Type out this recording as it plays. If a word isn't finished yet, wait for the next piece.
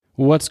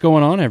What's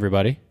going on,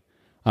 everybody?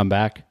 I'm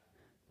back.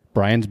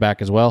 Brian's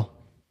back as well.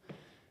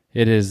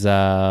 It is,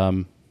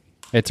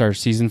 it's our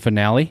season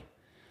finale.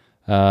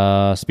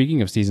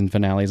 Speaking of season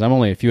finales, I'm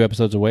only a few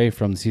episodes away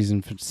from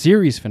the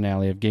series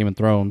finale of Game of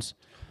Thrones.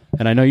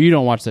 And I know you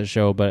don't watch that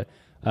show, but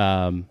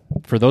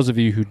for those of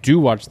you who do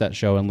watch that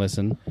show and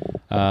listen,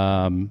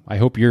 I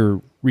hope you're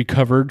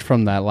recovered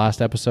from that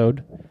last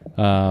episode.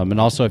 And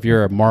also, if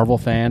you're a Marvel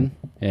fan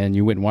and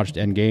you went and watched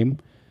Endgame,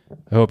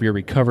 I hope you're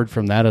recovered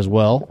from that as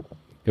well.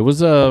 It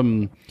was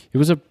an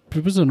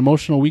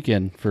emotional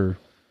weekend for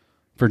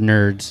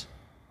nerds.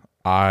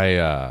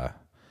 I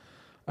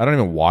don't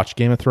even watch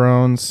Game of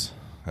Thrones,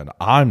 and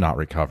I'm not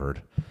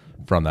recovered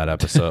from that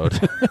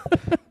episode.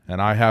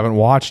 And I haven't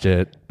watched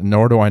it,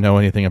 nor do I know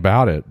anything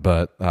about it.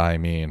 But I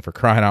mean, for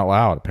crying out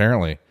loud,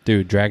 apparently,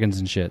 Dude, dragons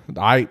and shit.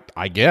 I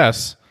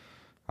guess,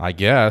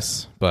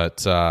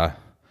 but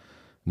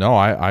no,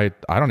 I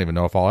don't even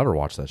know if I'll ever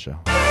watch that show.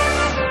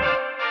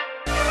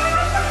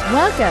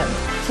 Welcome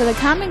to the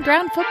Common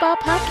Ground Football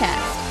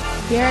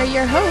Podcast. Here are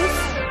your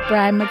hosts,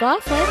 Brian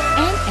McLaughlin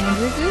and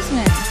Andrew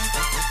Guzman.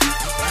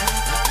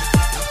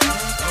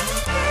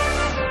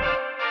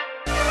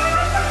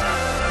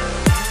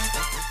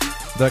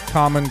 The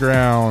Common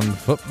Ground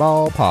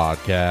Football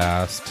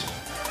Podcast.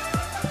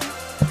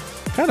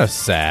 Kind of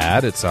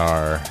sad. It's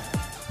our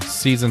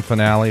season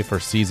finale for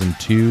season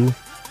 2.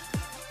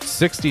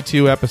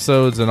 62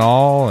 episodes in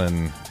all,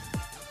 and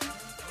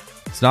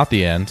it's not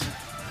the end.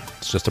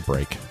 It's just a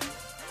break.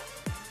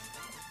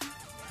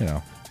 You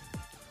know,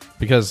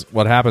 because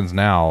what happens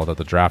now that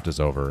the draft is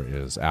over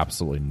is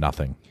absolutely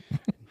nothing.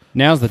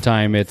 Now's the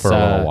time. It's for a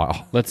little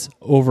while. Let's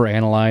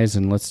overanalyze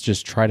and let's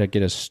just try to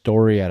get a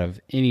story out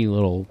of any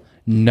little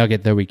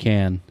nugget that we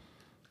can.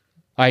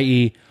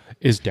 I.e.,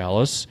 is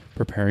Dallas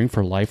preparing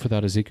for life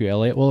without Ezekiel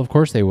Elliott? Well, of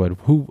course they would.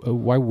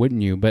 Why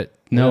wouldn't you? But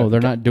no, they're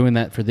not doing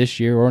that for this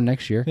year or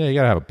next year. Yeah, you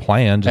gotta have a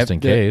plan just in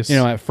case. You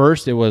know, at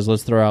first it was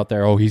let's throw out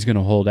there, oh, he's going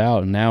to hold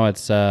out, and now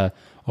it's are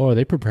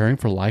they preparing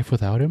for life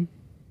without him?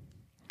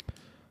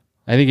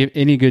 I think if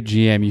any good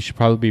GM, you should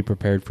probably be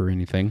prepared for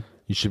anything.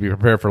 You should be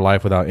prepared for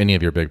life without any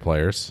of your big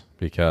players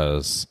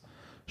because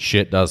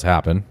shit does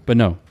happen. But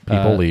no,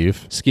 people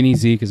leave. Skinny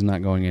Zeke is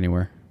not going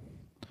anywhere.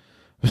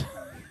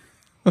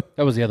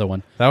 That was the other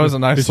one. That was a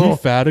nice. Is little,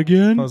 he fat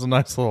again? That was a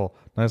nice little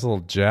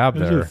jab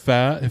there.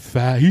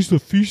 Fat.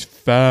 He's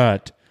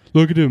fat.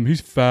 Look at him.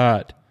 He's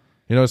fat.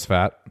 You know who's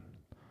fat?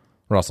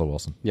 Russell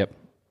Wilson. Yep.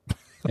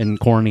 And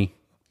corny.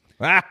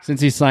 Since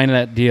he signed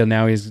that deal,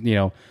 now he's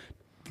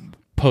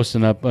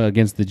posting up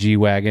against the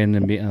G-Wagon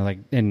and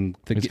being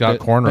he's got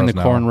cornrows and the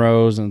now.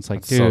 Cornrows, and it's like,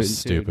 That's dude, so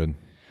stupid,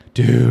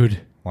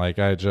 dude. Like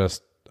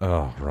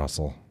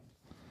Russell,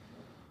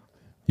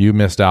 you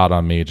missed out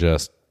on me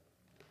just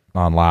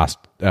on last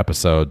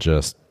episode.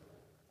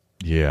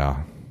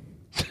 Yeah.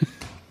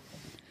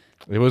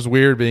 It was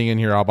weird being in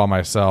here all by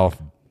myself,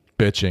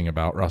 bitching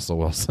about Russell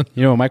Wilson.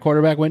 You know what my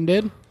quarterback went and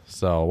did?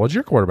 So, what'd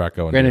your quarterback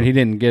go and Granted, do? he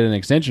didn't get an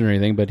extension or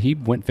anything, but he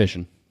went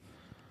fishing.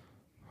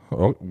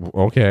 Oh,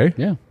 okay.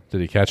 Yeah. Did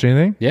he catch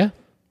anything? Yeah.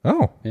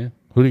 Oh. Yeah.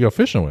 Who did he go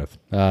fishing with?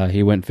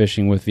 He went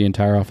fishing with the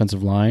entire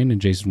offensive line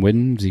and Jason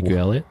Witten, Ezekiel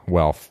Elliott.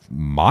 Well,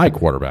 my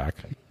quarterback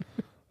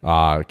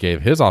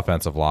gave his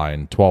offensive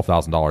line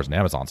 $12,000 in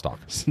Amazon stock.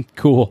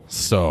 Cool.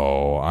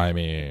 So, I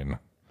mean...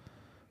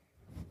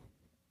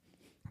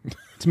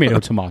 Tomato.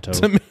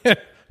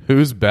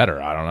 Who's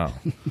better? I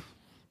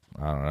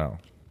don't know.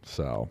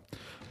 So,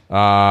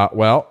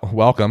 well,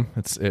 welcome.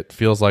 It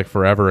feels like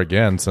forever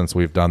again since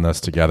we've done this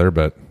together,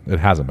 but it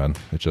hasn't been.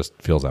 It just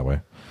feels that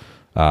way.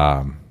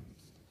 But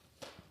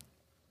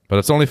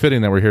it's only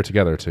fitting that we're here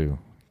together to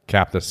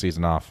cap this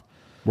season off.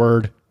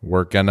 Word.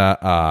 We're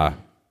gonna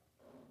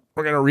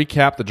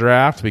recap the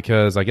draft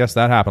because I guess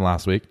that happened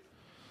last week.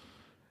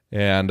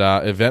 And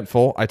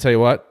eventful. I tell you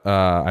what,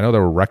 I know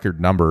there were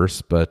record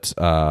numbers, but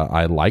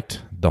I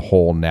liked the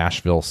whole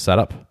Nashville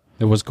setup.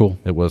 It was cool.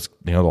 It was,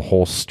 the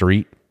whole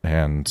street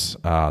and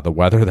the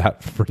weather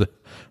that for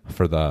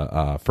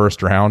the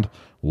first round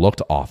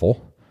looked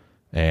awful,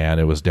 and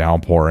it was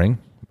downpouring.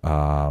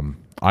 I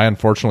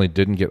unfortunately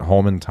didn't get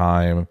home in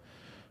time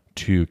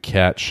to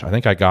catch. I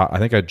think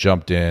I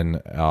jumped in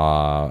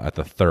at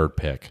the third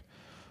pick,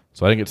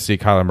 so I didn't get to see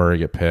Kyler Murray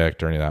get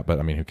picked or any of that. But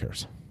I mean, who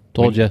cares?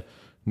 Told you.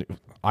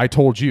 I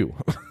told you.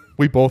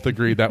 We both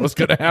agreed that was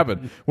going to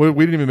happen. We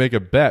didn't even make a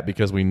bet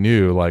because we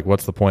knew, like,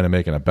 what's the point of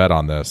making a bet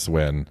on this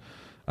when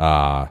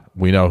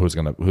we know who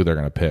they're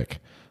gonna pick.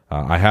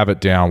 I have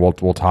it down.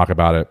 We'll talk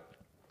about it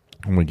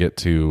when we get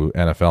to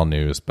NFL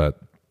news, but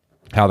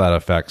how that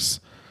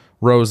affects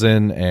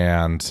Rosen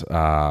and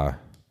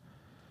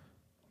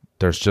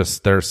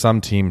there's some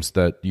teams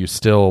that you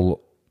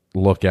still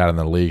look at in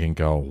the league and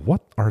go,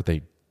 what are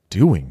they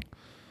doing?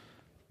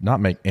 Not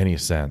make any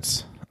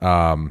sense.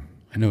 I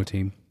know a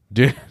team.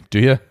 Do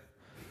you?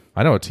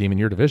 I know a team in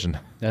your division.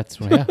 That's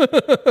yeah.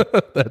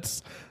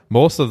 That's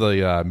most of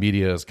the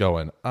media is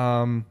going.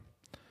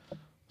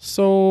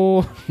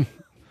 So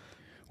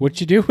what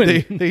you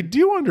doing? They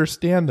do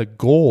understand the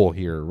goal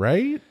here,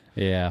 right?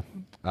 Yeah.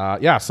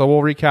 So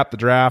we'll recap the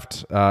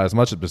draft as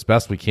much as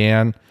best we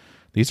can.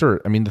 These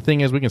are, I mean, the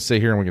thing is, we can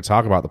sit here and we can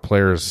talk about the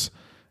players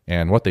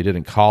and what they did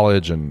in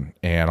college and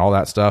all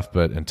that stuff,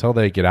 but until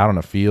they get out on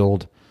a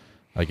field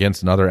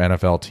against another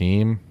NFL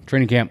team,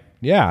 Training camp.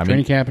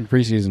 Training camp and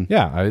preseason.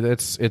 Yeah,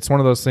 it's one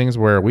of those things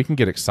where we can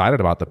get excited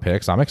about the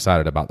picks. I'm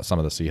excited about some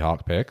of the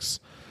Seahawk picks.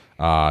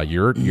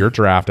 Your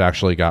draft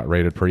actually got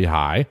rated pretty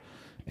high,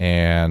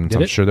 and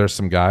I'm sure there's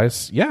some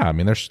guys. Yeah, I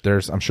mean, I'm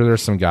sure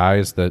there's some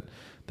guys that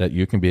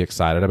you can be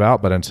excited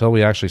about, but until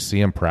we actually see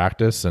them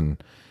practice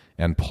and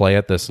play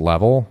at this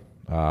level,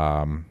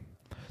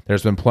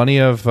 there's been plenty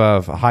of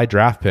high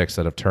draft picks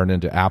that have turned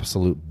into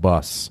absolute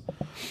busts.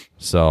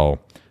 So.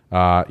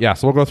 So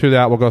we'll go through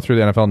that. We'll go through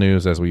the NFL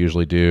news as we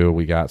usually do.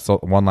 We got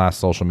one last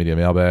social media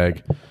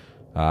mailbag.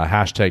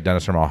 Hashtag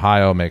Dennis from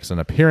Ohio makes an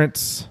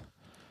appearance,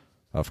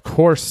 of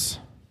course,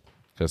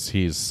 because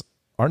he's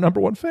our number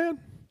one fan.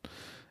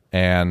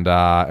 And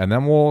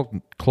then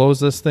we'll close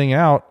this thing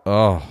out.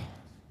 Oh,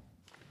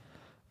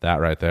 that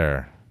right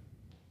there.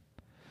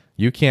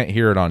 You can't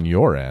hear it on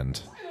your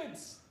end,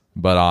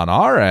 but on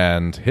our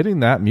end,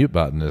 hitting that mute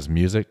button is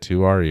music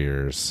to our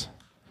ears.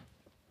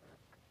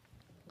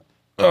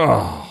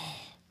 Oh,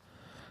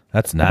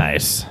 that's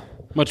nice.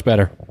 Much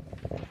better.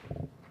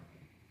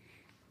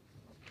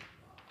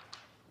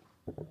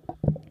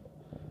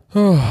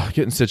 Oh,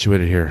 getting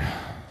situated here.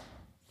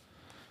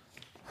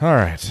 All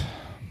right.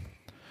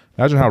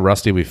 Imagine how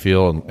rusty we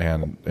feel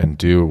and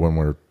do when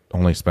we're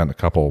only spent a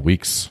couple of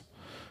weeks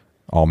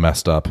all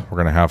messed up. We're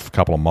going to have a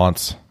couple of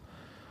months.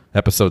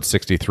 Episode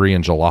 63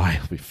 in July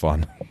will be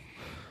fun.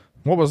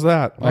 What was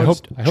that? I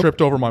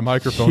tripped over my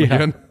microphone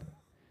again.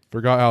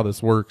 Forgot how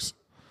this works.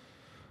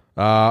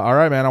 All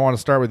right, man, I want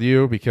to start with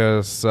you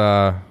because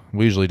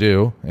we usually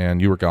do,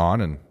 and you were gone,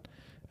 and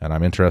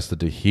I'm interested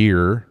to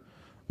hear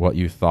what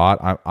you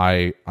thought.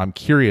 I'm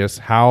curious,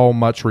 how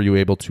much were you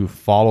able to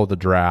follow the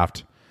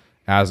draft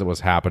as it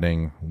was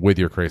happening with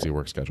your crazy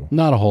work schedule?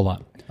 Not a whole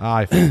lot.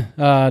 Not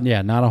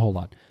a whole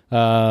lot.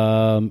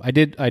 I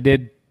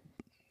did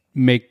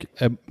make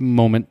a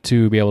moment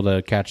to be able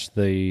to catch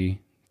it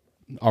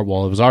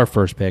was our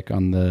first pick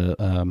on the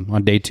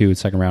on day 2,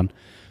 second round.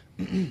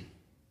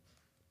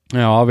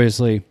 Now,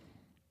 obviously,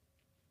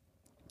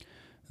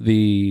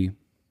 the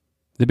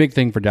big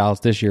thing for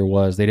Dallas this year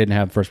was they didn't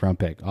have a first-round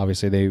pick.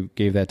 Obviously, they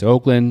gave that to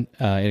Oakland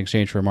in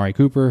exchange for Amari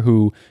Cooper,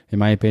 who, in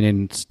my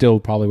opinion, still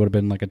probably would have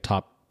been like a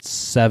top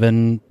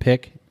 7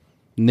 pick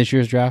in this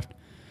year's draft.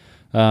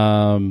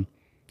 It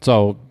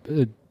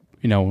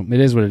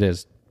is what it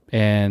is.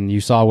 And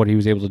you saw what he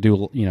was able to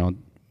do,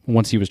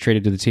 once he was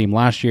traded to the team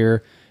last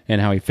year and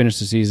how he finished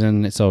the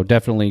season. So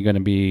definitely going to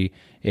be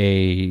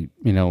a,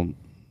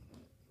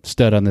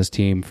 stud on this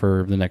team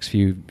for the next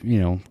few,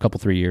 couple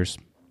 3 years,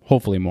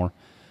 hopefully more.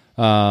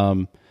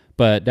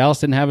 But Dallas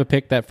didn't have a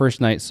pick that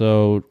first night,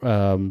 so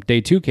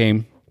day 2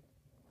 came,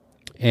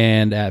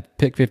 and at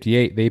pick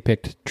 58, they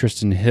picked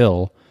Tristan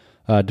Hill,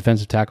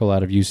 defensive tackle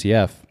out of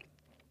UCF.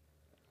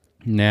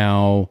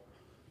 Now,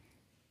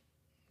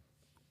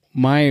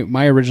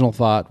 my original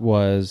thought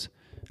was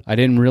I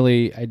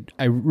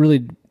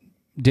really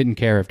didn't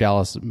care if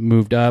Dallas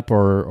moved up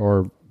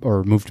or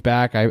moved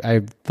back.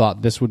 I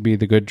thought this would be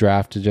the good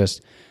draft to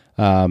just,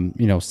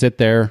 sit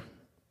there,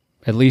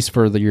 at least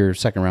for your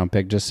second round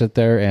pick. Just sit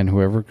there, and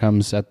whoever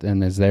comes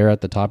and is there at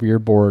the top of your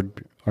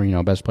board,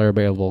 or best player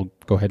available,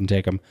 go ahead and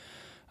take them.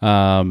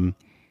 I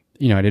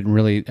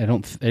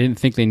didn't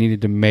think they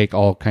needed to make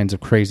all kinds of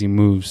crazy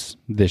moves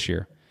this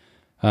year,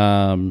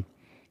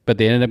 but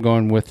they ended up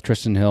going with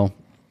Tristan Hill.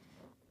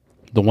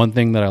 The one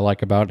thing that I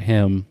like about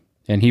him,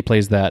 and he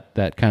plays that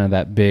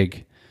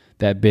big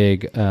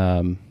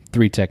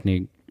 3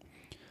 technique.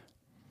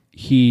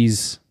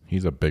 He's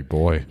a big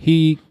boy.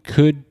 He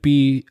could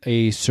be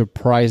a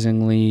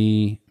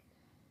surprisingly,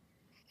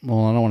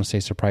 well, I don't want to say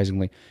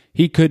surprisingly.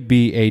 He could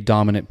be a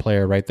dominant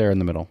player right there in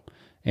the middle.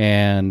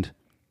 And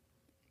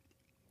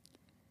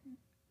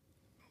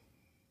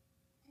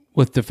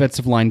with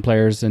defensive line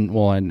players,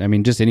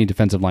 just any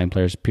defensive line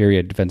players,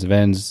 period, defensive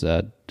ends,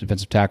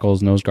 defensive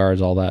tackles, nose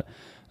guards, all that.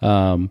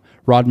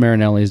 Rod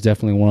Marinelli is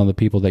definitely one of the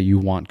people that you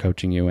want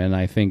coaching you. And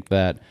I think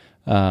that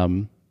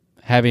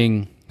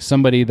having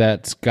somebody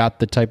that's got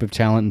the type of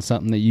talent and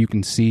something that you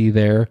can see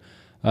there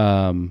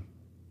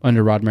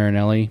under Rod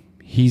Marinelli,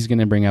 he's going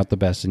to bring out the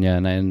best in you.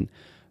 And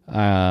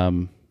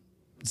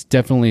it's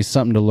definitely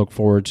something to look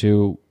forward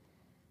to.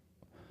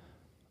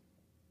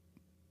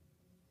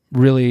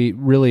 Really,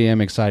 really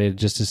am excited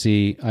just to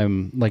see.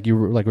 Like we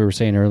were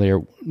saying earlier,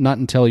 not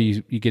until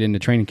you get into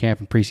training camp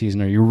and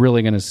preseason are you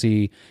really going to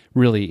see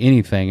really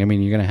anything. I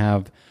mean, you're going to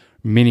have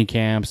mini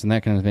camps and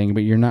that kind of thing,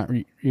 but you're not.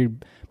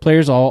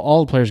 Players,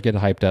 all the players get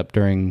hyped up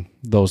during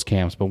those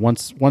camps, but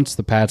once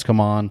the pads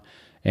come on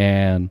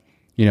and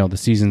the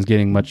season's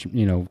getting much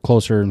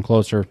closer and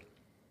closer,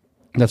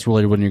 that's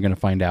really when you're going to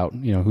find out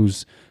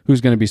who's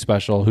going to be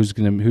special, who's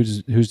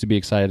to be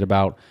excited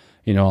about,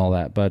 all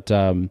that. But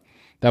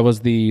that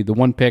was the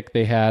one pick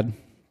they had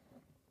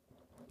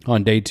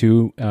on day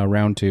 2,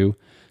 round 2.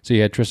 So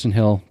you had Tristan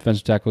Hill,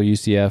 defensive tackle,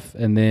 UCF,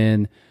 and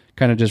then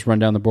kind of just run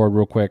down the board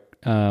real quick.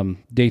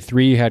 Day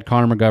 3, you had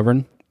Connor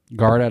McGovern,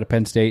 guard out of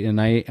Penn State,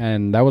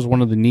 and that was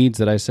one of the needs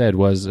that I said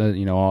was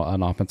an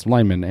offensive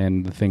lineman.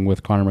 And the thing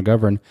with Connor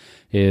McGovern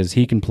is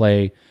he can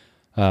play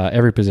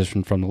every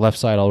position from the left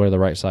side all the way to the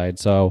right side.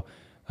 So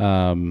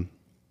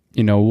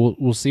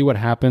we'll see what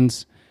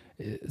happens.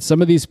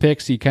 Some of these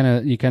picks you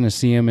kind of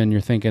see them and you're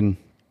thinking,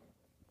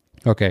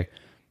 okay,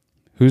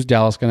 who's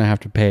Dallas going to have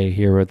to pay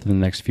here within the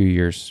next few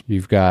years?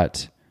 You've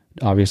got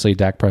obviously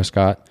Dak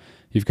Prescott,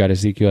 you've got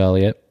Ezekiel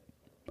Elliott,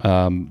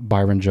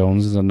 Byron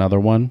Jones is another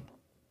one.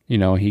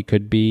 He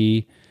could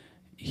be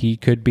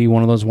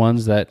one of those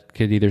ones that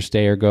could either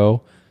stay or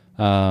go.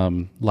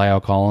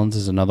 La'el Collins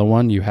is another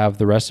one. You have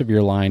the rest of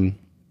your line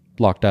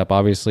locked up.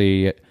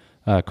 Obviously,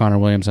 Connor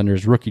Williams under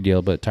his rookie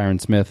deal, but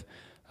Tyron Smith,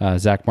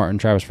 Zach Martin,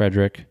 Travis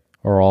Frederick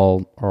are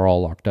all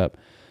locked up.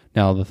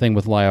 Now, the thing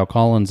with La'el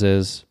Collins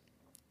is,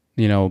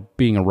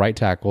 being a right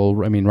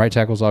tackle. I mean, right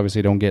tackles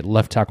obviously don't get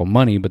left tackle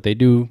money, but they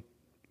do,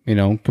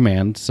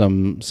 command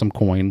some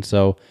coin.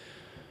 So,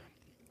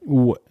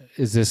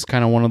 is this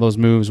kind of one of those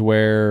moves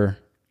where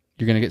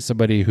you're going to get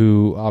somebody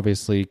who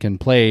obviously can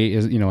play,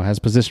 has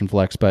position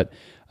flex, but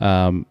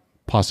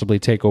possibly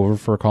take over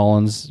for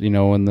Collins,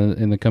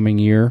 in the coming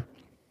year,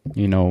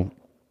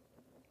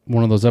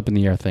 one of those up in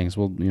the air things.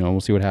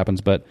 We'll see what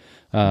happens, but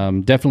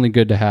definitely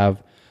good to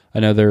have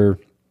another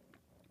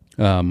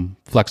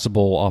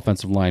flexible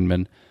offensive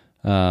lineman.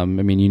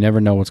 You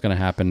never know what's going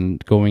to happen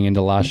going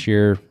into last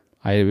year.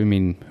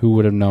 Who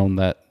would have known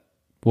that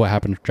what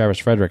happened to Travis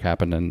Frederick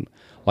happened? And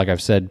like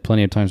I've said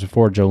plenty of times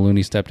before, Joe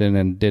Looney stepped in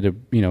and did a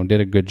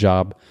good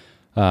job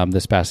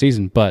this past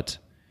season. But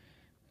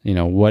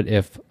what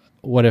if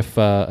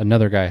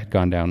another guy had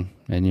gone down,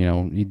 and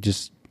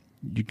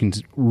you can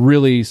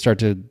really start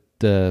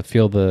to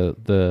feel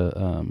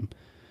that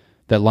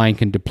line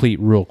can deplete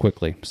real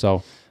quickly.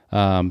 So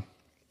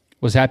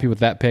was happy with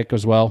that pick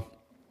as well.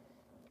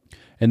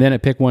 And then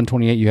at pick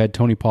 128, you had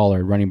Tony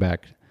Pollard, running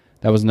back.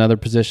 That was another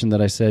position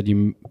that I said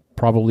you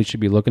probably should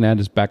be looking at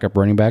as backup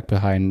running back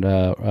behind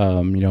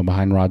Ezekiel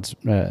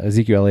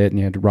Elliott, and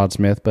you had Rod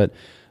Smith. But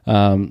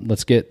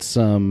let's get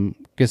some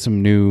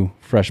new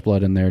fresh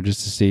blood in there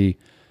just to see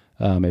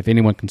if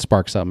anyone can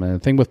spark something. And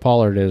the thing with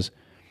Pollard is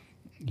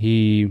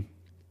he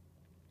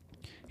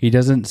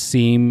doesn't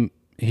seem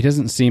as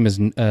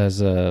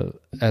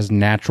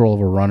natural of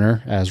a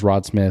runner as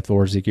Rod Smith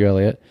or Ezekiel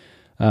Elliott.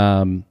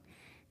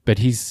 But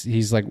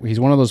he's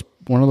one of those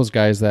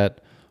guys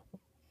that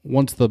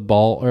once the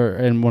ball,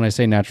 and when I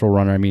say natural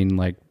runner, I mean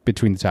like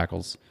between the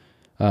tackles.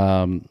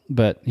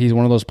 But he's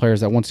one of those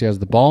players that once he has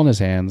the ball in his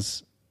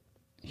hands,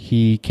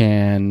 he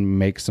can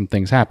make some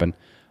things happen.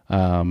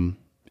 And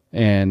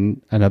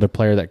another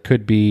player that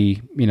could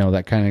be,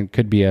 that kind of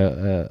could be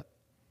a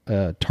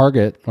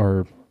target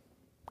or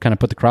kind of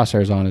put the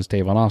crosshairs on is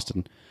Tavon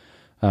Austin.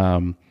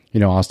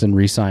 Austin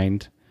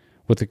re-signed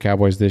with the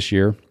Cowboys this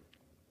year.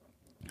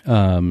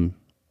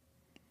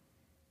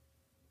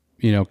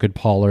 Could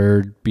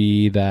Pollard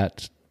be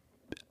that?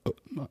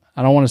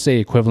 I don't want to say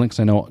equivalent because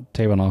I know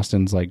Tavon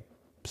Austin's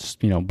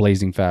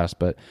blazing fast,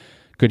 but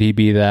could he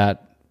be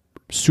that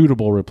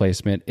suitable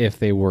replacement if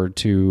they were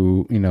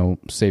to,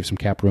 save some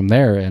cap room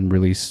there and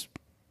release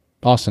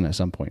Austin at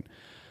some point?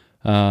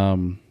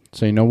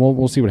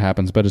 We'll see what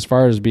happens. But as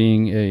far as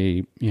being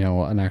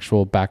an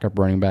actual backup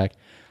running back,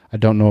 I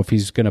don't know if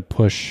he's going to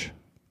push.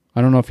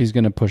 I don't know if he's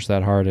going to push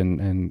that hard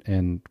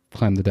and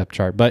climb the depth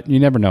chart. But you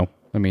never know.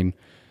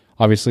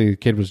 Obviously the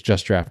kid was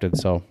just drafted,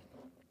 so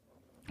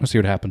we'll see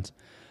what happens.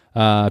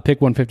 Pick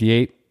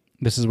 158.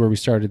 This is where we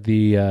started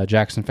the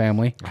Jackson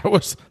family. I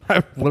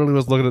literally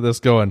was looking at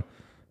this going,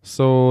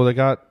 so they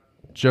got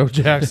Joe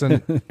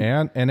Jackson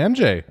and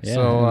MJ. Yeah,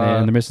 so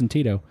and they're missing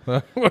Tito.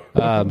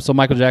 So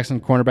Michael Jackson,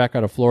 cornerback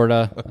out of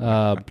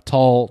Florida,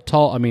 tall.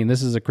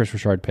 This is a Chris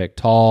Richard pick.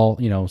 Tall,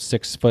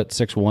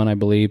 6'6", I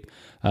believe,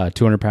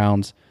 200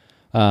 pounds.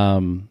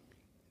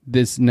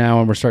 This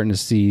now we're starting to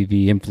see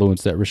the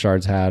influence that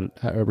Richard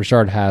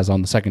has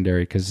on the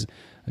secondary, because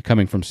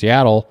coming from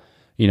Seattle,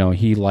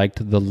 he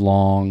liked the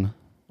long,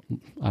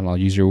 I'll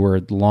use your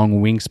word,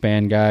 long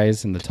wingspan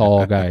guys and the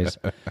tall guys.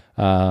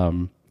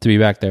 To be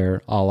back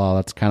there,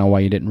 that's kind of why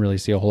you didn't really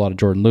see a whole lot of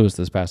Jordan Lewis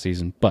this past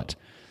season. But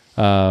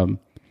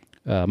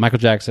Michael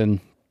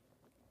Jackson,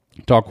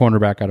 tall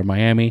cornerback out of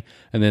Miami,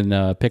 and then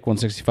pick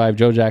 165,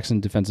 Joe Jackson,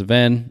 defensive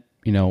end.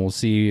 We'll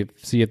see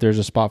if there's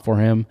a spot for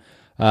him.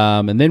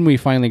 And then we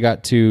finally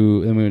got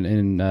to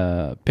in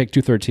pick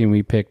 213.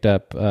 We picked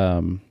up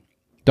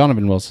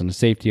Donovan Wilson, a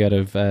safety out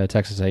of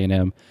Texas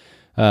A&M.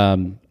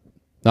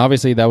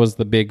 Obviously, that was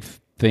the big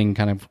thing,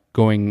 kind of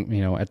going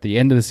at the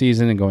end of the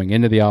season and going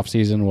into the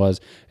offseason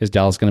is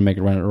Dallas going to make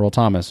a run at Earl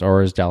Thomas,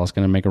 or is Dallas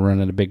going to make a run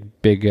at a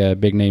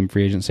big name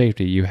free agent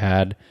safety? You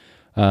had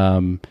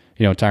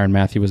Tyrann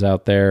Mathieu was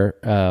out there.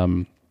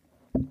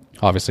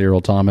 Obviously, Earl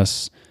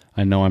Thomas.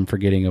 I know I'm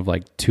forgetting of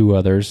two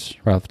others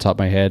right off the top of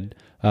my head.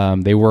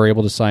 They were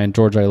able to sign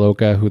George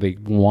Iloka, who they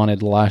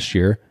wanted last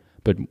year,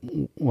 but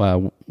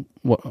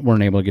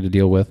weren't able to get a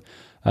deal with.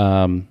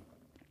 No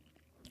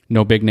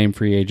big name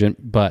free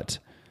agent, but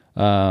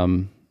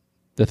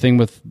the thing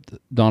with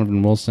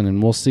Donovan Wilson,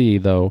 and we'll see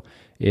though,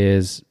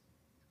 is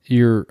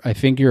I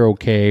think you're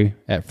okay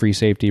at free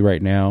safety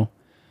right now,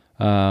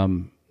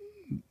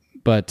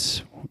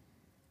 but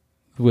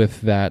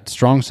with that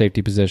strong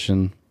safety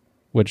position,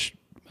 which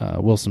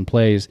Wilson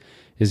plays,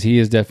 he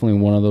is definitely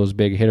one of those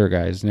big hitter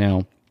guys.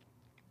 Now,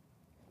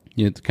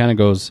 it kind of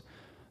goes,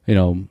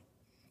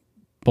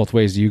 both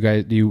ways.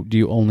 Do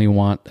you only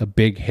want a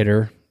big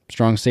hitter,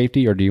 strong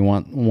safety, or do you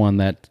want one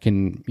that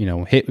can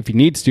hit if he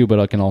needs to, but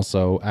it can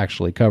also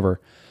actually cover?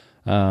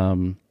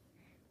 Kind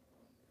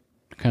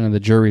of the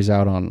jury's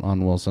out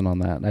on Wilson on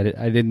that.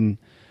 I didn't,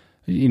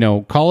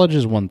 college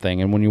is one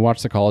thing, and when you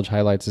watch the college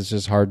highlights, it's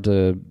just hard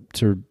to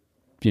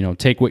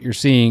take what you're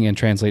seeing and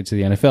translate to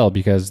the NFL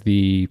because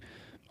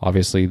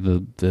obviously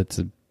it's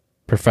a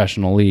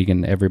professional league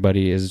and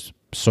everybody is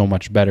so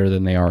much better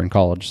than they are in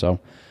college. So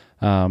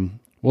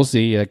we'll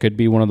see. It could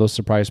be one of those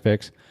surprise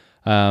picks.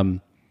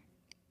 Then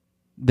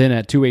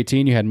at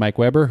 218, you had Mike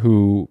Weber,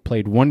 who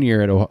played 1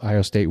 year at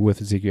Ohio State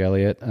with Ezekiel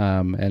Elliott,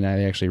 and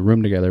I actually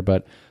roomed together.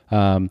 But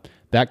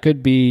that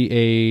could be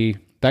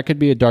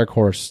a dark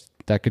horse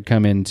that could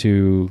come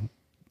into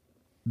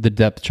the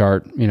depth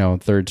chart,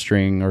 third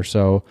string or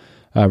so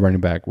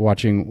running back.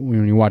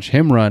 When you watch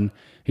him run,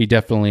 he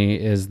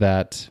definitely is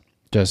that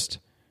just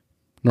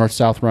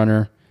north-south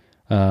runner,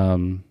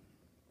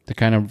 the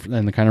kind of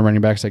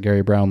running backs that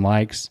Gary Brown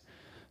likes.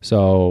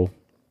 So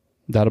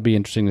that'll be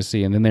interesting to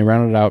see. And then they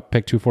rounded out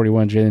pick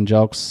 241, Jalen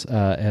Jelks,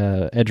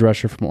 edge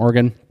rusher from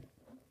Oregon.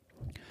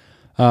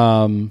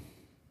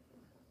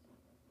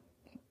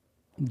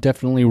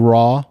 Definitely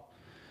raw.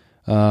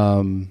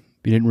 You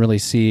didn't really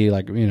see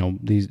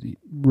these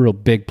real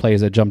big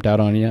plays that jumped out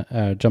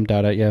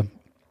at you,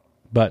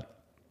 but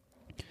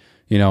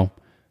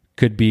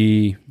could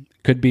be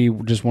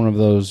just one of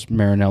those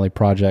Marinelli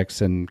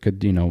projects, and could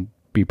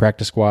be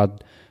practice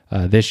squad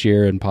this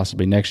year and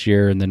possibly next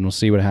year, and then we'll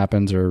see what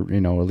happens, or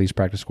at least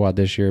practice squad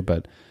this year.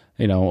 But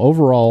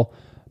overall,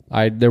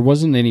 there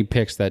wasn't any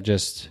picks that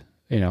just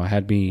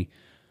had me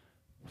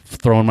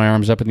throwing my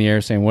arms up in the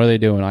air saying, what are they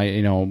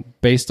doing?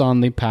 Based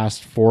on the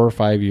past 4 or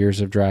 5 years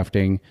of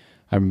drafting,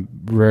 I'm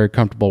very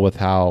comfortable with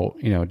how,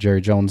 Jerry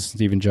Jones,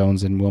 Stephen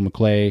Jones, and Will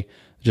McClay,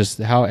 just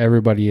how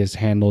everybody has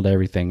handled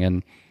everything.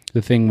 And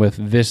the thing with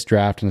this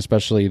draft, and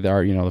especially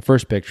the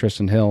first pick,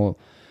 Tristan Hill,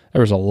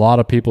 there was a lot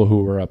of people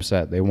who were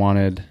upset. They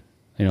wanted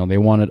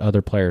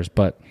other players.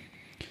 But,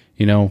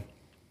 if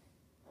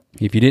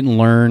you didn't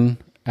learn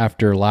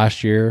after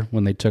last year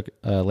when they took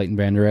Leighton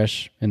Vander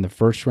Esch in the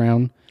first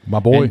round, my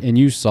boy, and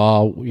you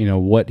saw,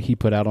 what he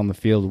put out on the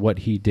field, what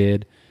he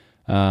did,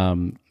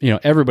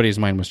 everybody's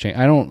mind was changed.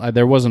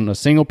 There wasn't a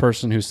single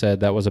person who said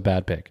that was a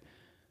bad pick.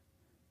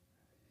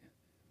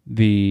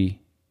 The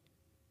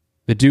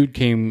dude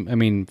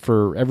came,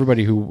 for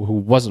everybody who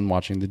wasn't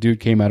watching, the dude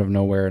came out of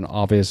nowhere and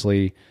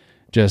obviously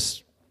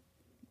just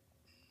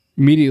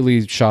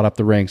immediately shot up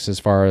the ranks as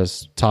far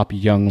as top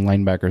young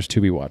linebackers to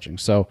be watching.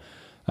 So,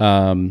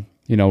 running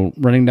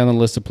down the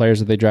list of players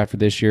that they drafted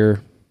this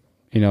year,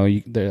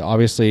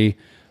 obviously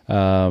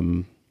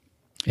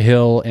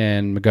Hill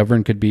and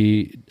McGovern could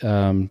be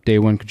day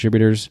one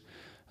contributors.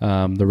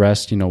 The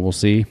rest, we'll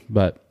see.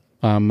 But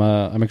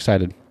I'm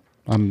excited.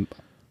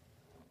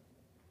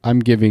 I'm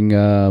giving,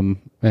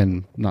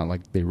 and not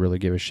like they really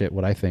give a shit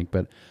what I think,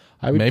 but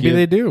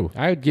they do.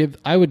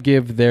 I would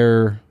give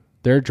their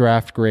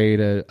draft grade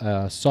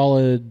a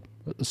solid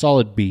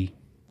B.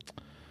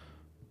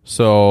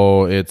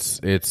 So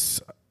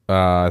it's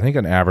I think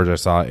an average I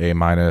saw A-,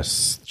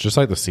 just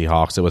like the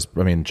Seahawks. It was,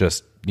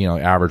 just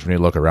average when you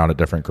look around at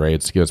different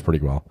grades. He was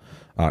pretty well.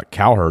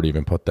 Cowherd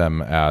even put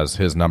them as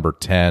his number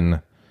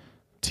 10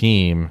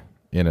 team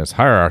in his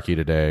hierarchy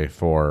today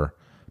for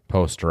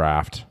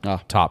post-draft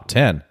top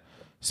 10.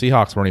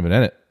 Seahawks weren't even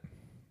in it.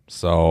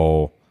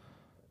 So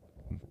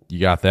you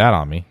got that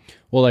on me.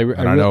 Well,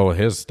 I know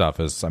his stuff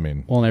is, Well,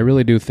 and I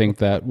really do think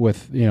that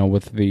with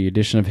the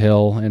addition of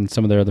Hill and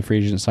some of their other free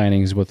agent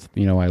signings with,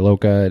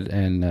 Iloka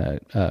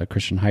and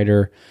Christian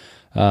Hyder,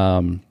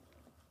 I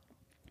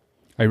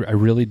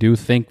really do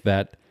think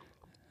that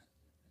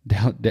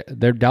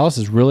Dallas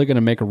is really going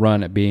to make a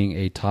run at being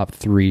a top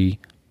three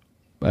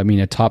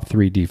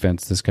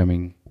defense this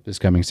coming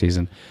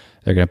season.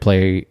 They're going to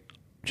play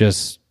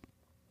just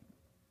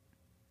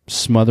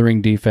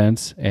smothering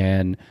defense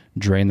and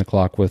drain the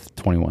clock with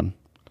 21.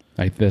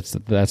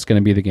 That's going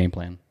to be the game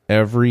plan.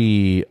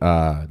 Every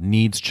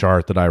needs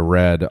chart that I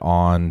read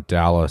on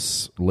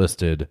Dallas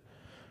listed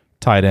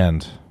tight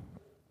end.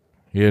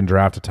 You didn't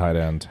draft a tight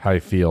end. How do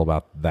you feel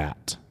about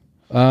that?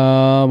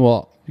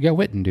 Well, you got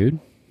Witten, dude.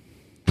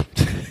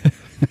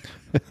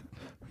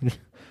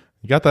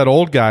 You got that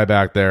old guy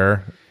back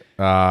there.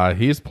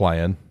 He's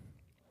playing.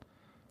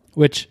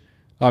 Which,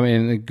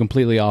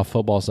 completely off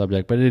football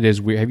subject, but it is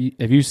weird.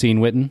 Have you seen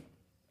Witten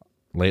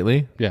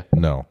lately? Yeah.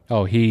 No.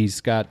 Oh,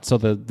 he's got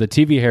the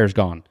TV hair is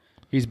gone.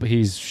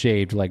 He's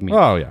shaved like me.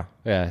 Oh yeah.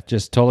 Yeah,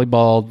 just totally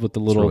bald with the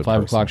little really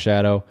 5 o'clock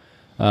shadow.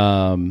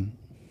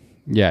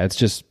 Yeah,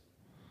 it's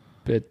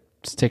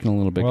taking a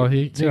little bit. Well,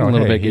 to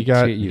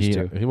get used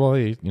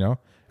to.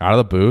 out of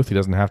the booth. He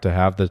doesn't have to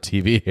have the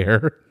TV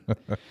hair.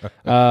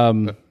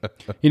 That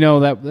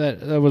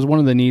was one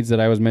of the needs that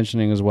I was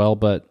mentioning as well.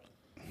 But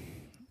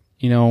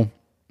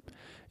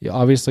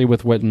obviously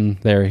with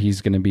Witten there,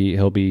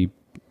 he'll be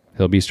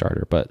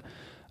starter. But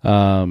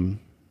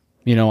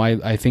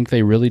I think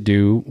they really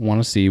do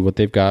want to see what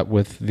they've got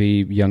with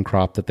the young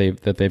crop that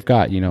they've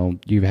got.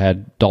 You've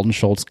had Dalton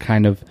Schultz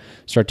kind of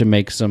start to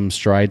make some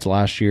strides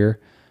last year.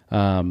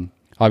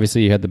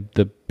 Obviously, you had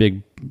the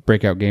big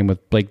breakout game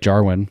with Blake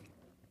Jarwin.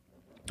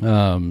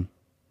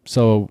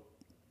 So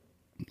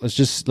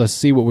let's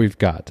see what we've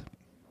got,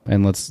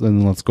 and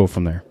let's go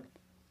from there.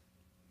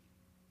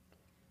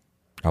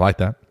 I like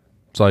that.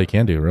 That's all you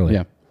can do, really.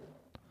 Yeah.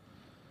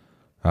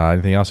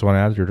 Anything else you want to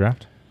add to your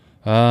draft?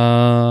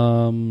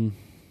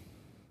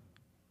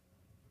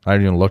 I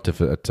haven't even looked at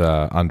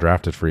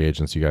undrafted free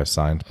agents you guys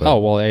signed. But. Oh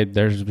well,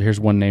 here's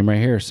one name right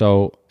here.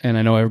 So, and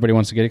I know everybody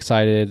wants to get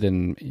excited,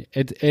 and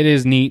it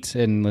is neat.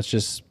 And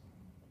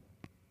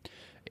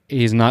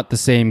he's not the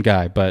same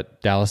guy,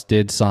 but Dallas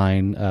did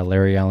sign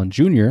Larry Allen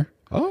Jr.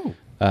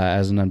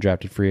 As an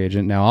undrafted free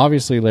agent. Now,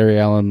 obviously, Larry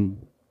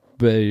Allen,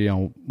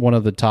 one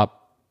of the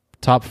top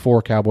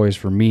 4 Cowboys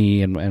for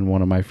me, and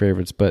one of my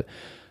favorites. But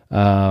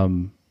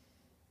no,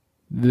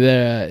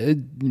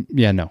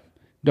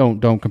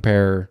 don't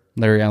compare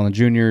Larry Allen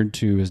Jr.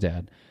 to his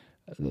dad.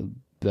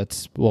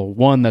 That's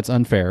one, that's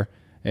unfair,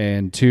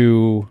 and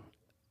 2,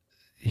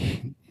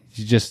 he's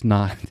just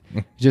not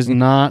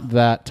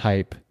that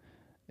type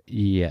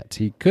yet.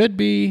 He could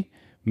be,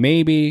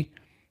 maybe,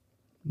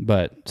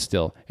 but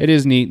still, it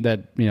is neat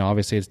that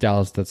obviously it's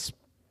Dallas that's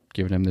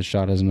giving him this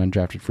shot as an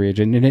undrafted free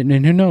agent,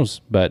 and who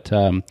knows? But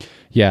Larry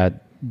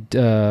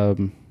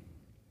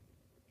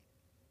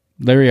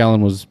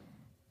Allen was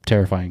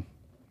terrifying.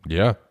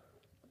 Yeah.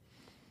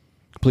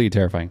 Completely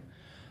terrifying.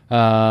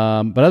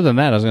 But other than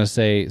that, I was going to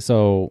say,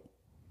 so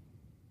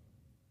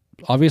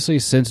obviously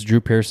since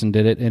Drew Pearson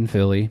did it in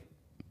Philly,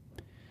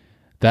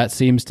 that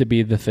seems to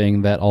be the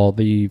thing that all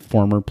the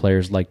former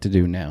players like to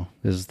do now,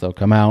 is they'll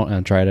come out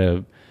and try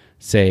to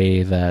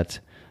say that,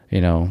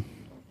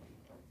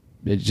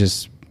 it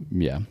just,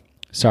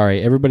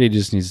 sorry, everybody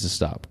just needs to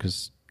stop,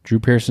 because Drew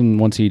Pearson,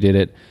 once he did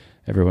it,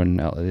 everyone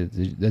else,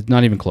 it's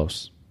not even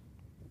close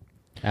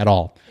at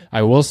all.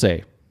 I will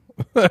say,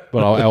 but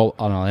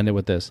I'll end it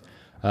with this.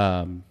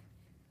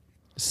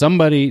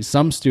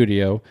 Some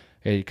studio,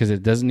 because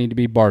it doesn't need to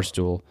be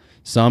Barstool,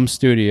 some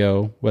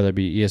studio, whether it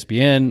be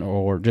ESPN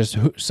or just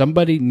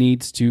somebody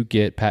needs to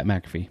get Pat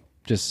McAfee.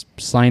 Just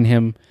sign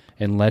him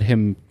and let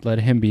him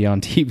be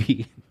on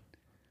TV.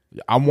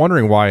 I'm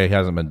wondering why it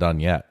hasn't been done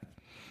yet,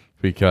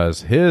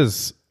 because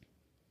his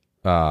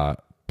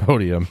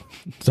podium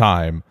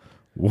time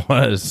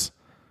was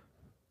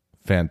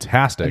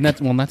fantastic.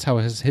 And that's how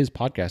his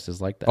podcast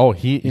is like that. Oh,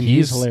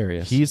 he's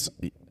hilarious.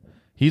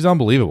 He's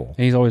unbelievable.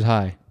 And he's always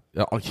high.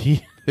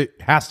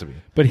 It has to be.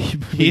 But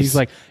he's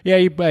like,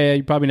 you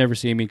probably never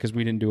see me because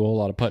we didn't do a whole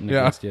lot of putting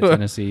against you,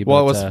 Tennessee.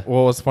 Well, it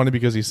was funny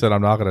because he said,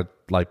 I'm not going to,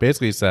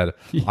 basically he said,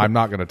 I'm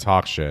not going to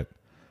talk shit.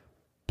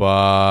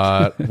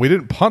 But we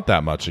didn't punt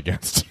that much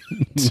against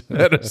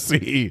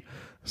Tennessee.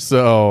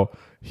 So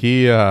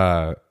he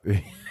was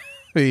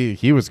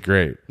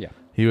great. Yeah.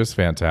 He was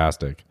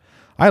fantastic.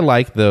 I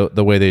like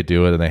the way they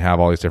do it, and they have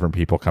all these different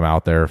people come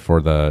out there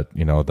for the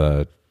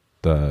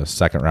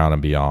second round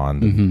and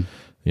beyond. Mm-hmm. And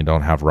you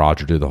don't have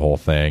Roger do the whole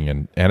thing,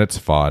 and it's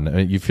fun. I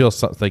mean, you feel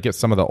they get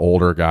some of the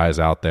older guys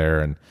out there,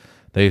 and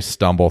they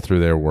stumble through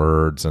their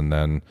words, and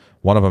then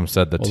one of them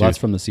said that's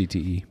from the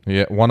CTE.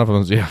 Yeah, one of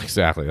them. Yeah,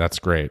 exactly. That's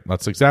great.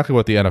 That's exactly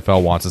what the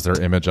NFL wants, is their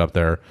image up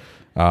there.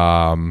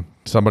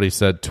 Somebody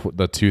said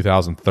the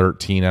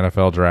 2013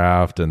 NFL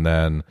draft, and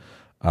then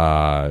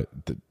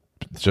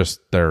just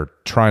they're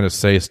trying to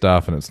say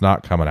stuff, and it's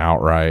not coming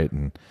out right,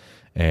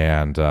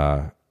 and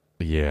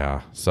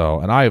yeah. So,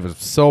 and I was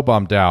so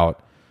bummed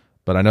out.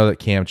 But I know that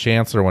Cam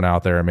Chancellor went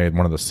out there and made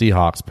one of the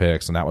Seahawks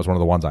picks, and that was one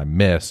of the ones I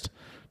missed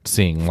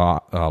seeing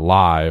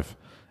live.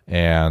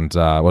 And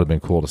it would have been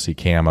cool to see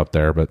Cam up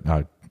there, but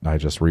I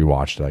just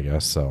rewatched it, I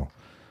guess. So,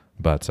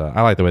 but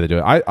I like the way they do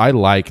it. I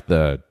like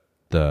the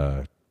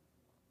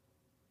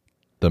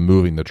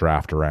moving the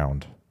draft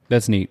around.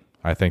 That's neat.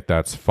 I think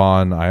that's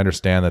fun. I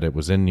understand that it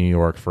was in New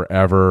York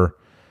forever,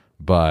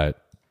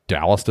 but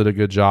Dallas did a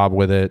good job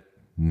with it.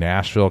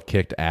 Nashville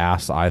kicked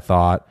ass, I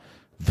thought.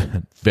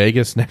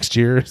 Vegas next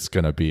year is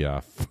going to be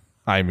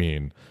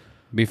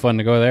be fun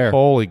to go there.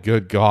 Holy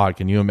good God.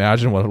 Can you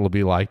imagine what it'll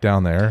be like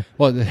down there?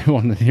 Well,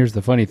 here's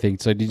the funny thing.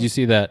 So did you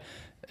see that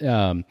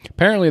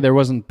apparently there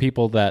wasn't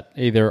people that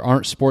either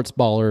aren't sports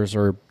ballers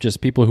or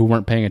just people who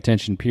weren't paying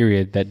attention,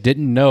 period, that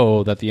didn't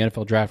know that the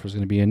NFL draft was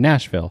going to be in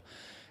Nashville.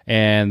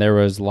 And there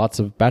was lots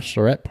of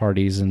bachelorette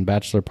parties and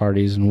bachelor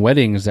parties and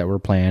weddings that were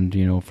planned,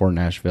 for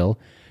Nashville.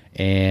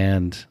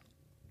 And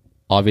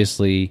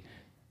obviously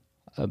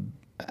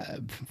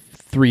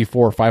 300,000,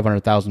 400,000,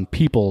 500,000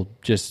 people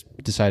just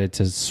decided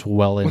to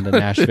swell into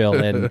Nashville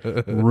and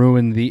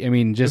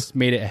ruin just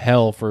made it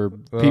hell for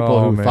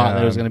people who thought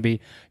that it was going to be,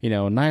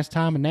 a nice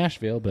time in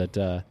Nashville. But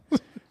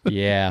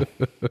yeah,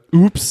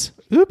 oops.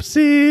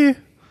 Oopsie.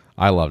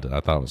 I loved it. I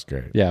thought it was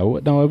great. Yeah,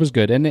 no, it was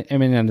good. And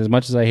and as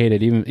much as I hate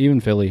it, even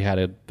Philly had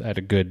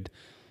a good,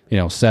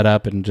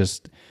 setup and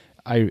just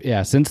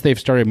since they've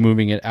started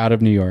moving it out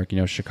of New York,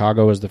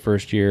 Chicago was the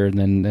first year, and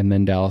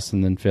then Dallas,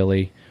 and then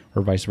Philly,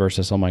 or vice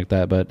versa, something like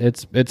that. But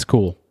it's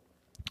cool.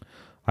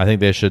 I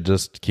think they should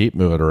just keep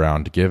moving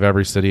around, give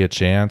every city a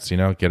chance.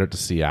 Get it to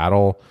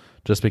Seattle.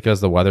 Just because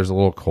the weather's a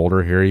little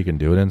colder here, you can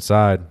do it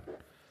inside.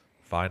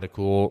 Find a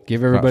cool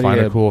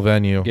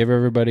venue. Give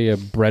everybody a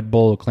bread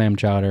bowl of clam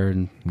chowder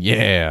and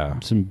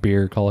some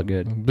beer. Call it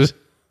good.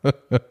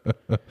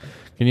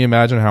 Can you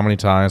imagine how many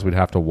times we'd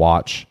have to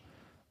watch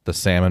the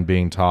salmon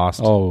being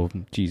tossed? Oh,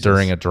 Jesus!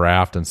 During a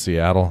draft in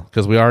Seattle,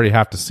 because we already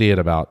have to see it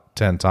about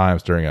 10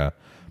 times during a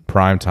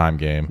primetime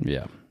game.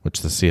 Yeah,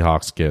 which the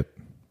Seahawks get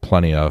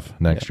plenty of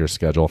next year's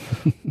schedule.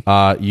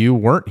 You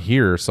weren't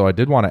here, so I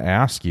did want to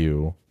ask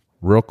you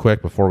real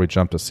quick before we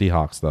jump to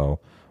Seahawks,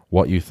 though,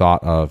 what you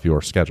thought of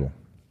your schedule.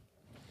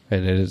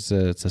 It's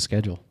a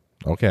schedule.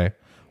 Okay.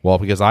 Well,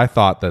 because I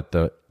thought that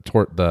the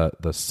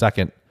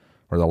second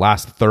or the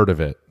last third of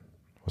it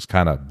was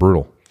kind of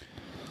brutal.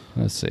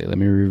 Let's see. Let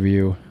me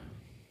review.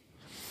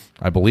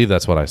 I believe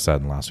that's what I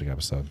said in last week's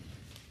episode.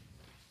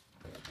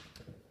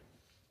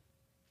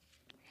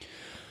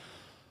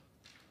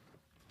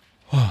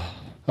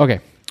 Okay.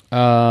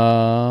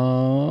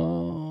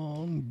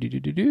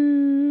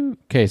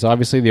 Okay, so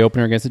obviously the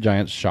opener against the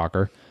Giants,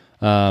 shocker.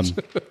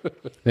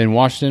 Then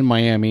Washington,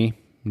 Miami,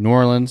 New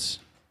Orleans,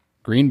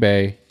 Green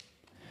Bay,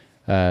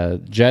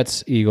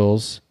 Jets,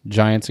 Eagles,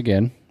 Giants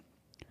again,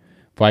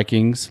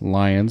 Vikings,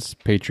 Lions,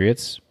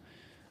 Patriots,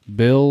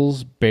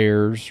 Bills,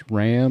 Bears,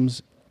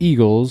 Rams,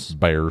 Eagles,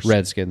 Bears,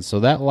 Redskins. So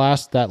that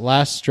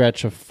last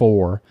stretch of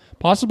 4,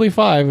 possibly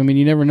 5. I mean,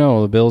 you never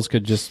know. The Bills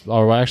could just,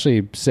 or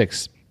actually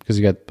 6, because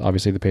you got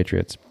obviously the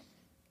Patriots.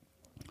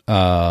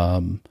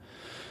 But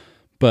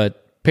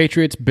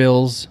Patriots,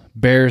 Bills,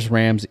 Bears,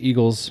 Rams,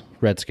 Eagles,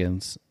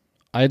 Redskins.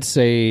 I'd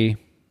say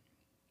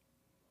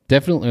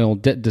definitely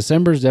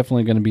December is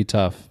definitely going to be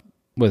tough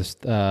with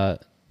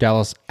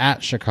Dallas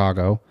at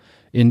Chicago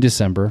in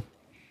December.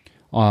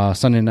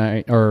 Sunday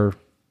night, or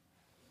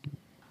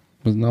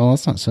no,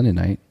 that's not Sunday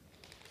night.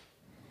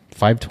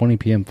 5:20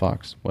 p.m.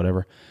 Fox,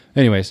 whatever.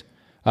 Anyways,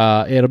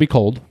 it'll be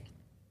cold.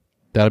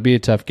 That'll be a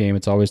tough game.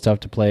 It's always tough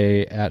to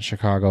play at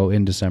Chicago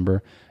in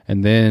December.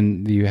 And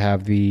then you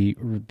have the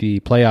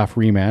playoff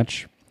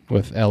rematch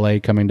with LA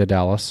coming to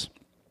Dallas.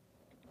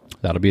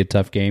 That'll be a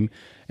tough game.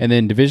 And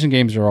then division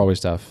games are always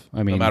tough.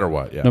 I mean, no matter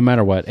what, yeah. No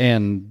matter what.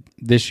 And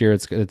this year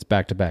it's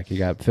back to back. You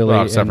got Philly,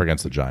 except for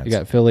against the Giants. You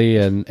got Philly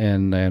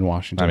and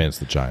Washington. I mean, it's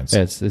the Giants.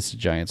 It's the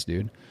Giants,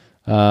 dude.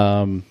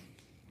 Those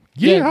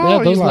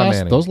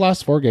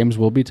last 4 games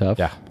will be tough.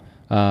 Yeah.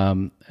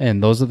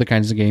 And those are the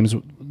kinds of games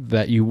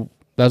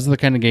those are the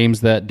kind of games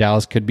that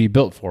Dallas could be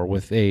built for,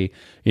 with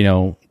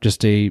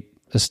just a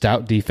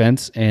stout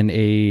defense and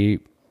a,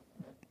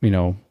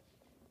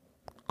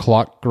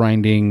 clock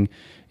grinding,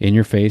 in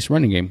your face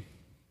running game.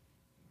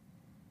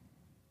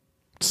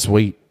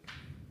 Sweet.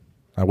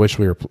 I wish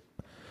we were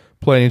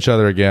playing each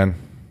other again.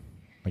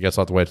 I guess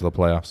I'll have to wait till the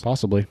playoffs.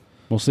 Possibly.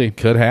 We'll see.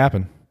 Could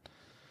happen.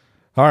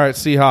 All right,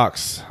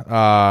 Seahawks.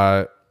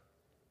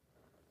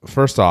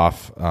 First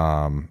off,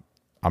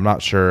 I'm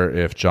not sure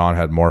if John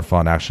had more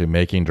fun actually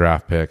making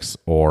draft picks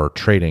or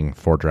trading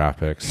for draft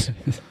picks,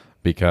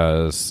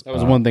 because that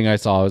was one thing I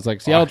saw. I was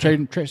like, Seattle's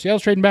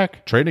trading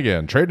back. Trade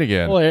again.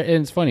 Well, and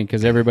it's funny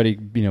because everybody,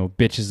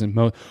 bitches and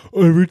moans,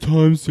 every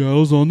time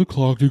Seattle's on the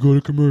clock, they go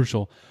to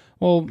commercial.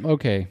 Well,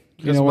 okay.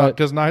 You know what?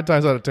 Because 9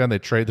 times out of 10, they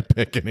trade the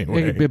pick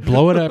anyway. They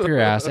blow it up your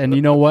ass. And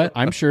you know what?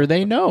 I'm sure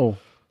they know.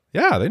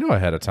 Yeah, they know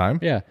ahead of time.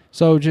 Yeah.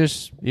 So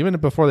just... even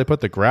before they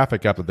put the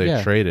graphic up that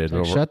they traded.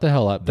 Like, shut the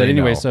hell up. But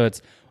anyway, so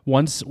it's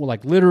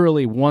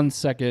literally 1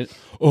 second,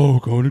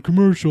 going to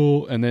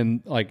commercial, and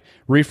then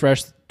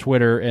refresh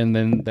Twitter, and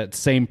then that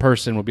same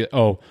person will be,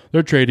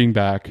 they're trading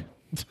back.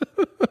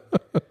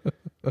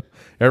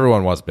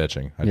 Everyone was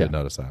bitching. I did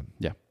notice that.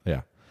 Yeah.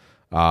 Yeah.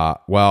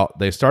 Well,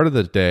 they started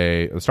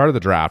the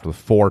draft with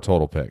 4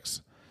 total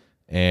picks,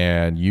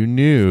 and you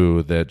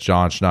knew that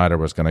John Schneider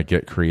was going to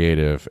get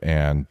creative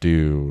and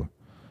do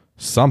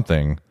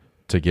something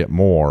to get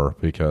more,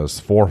 because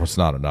 4 was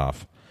not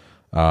enough.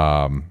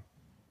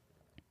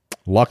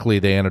 Luckily,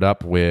 they ended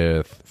up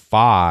with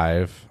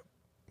 5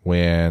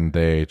 when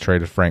they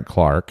traded Frank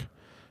Clark,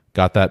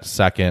 got that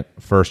second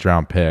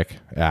first-round pick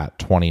at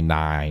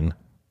 29,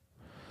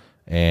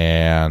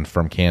 and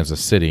from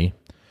Kansas City.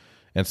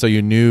 And so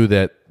you knew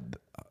that,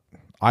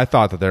 I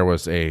thought that there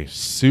was a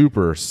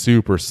super,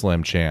 super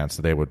slim chance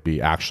that they would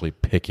be actually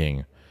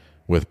picking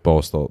with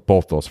both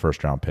those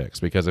first-round picks.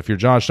 Because if you're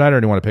John Schneider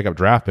and you want to pick up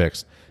draft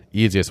picks,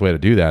 easiest way to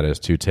do that is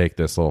to take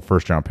this little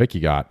first-round pick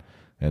you got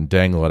and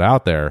dangle it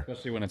out there.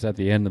 Especially when it's at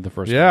the end of the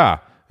first round. Yeah,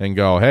 and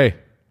go, hey,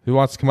 who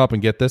wants to come up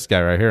and get this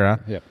guy right here, huh?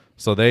 Yep.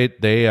 So they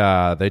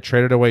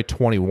traded away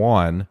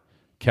 21,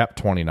 kept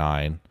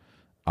 29,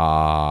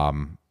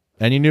 and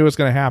you knew it was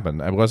going to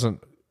happen.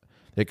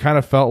 It kind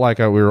of felt like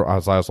I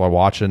was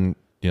watching,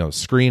 the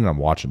screen, and I'm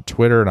watching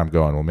Twitter, and I'm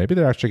going, well, maybe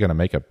they're actually going to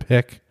make a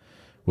pick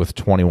with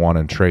 21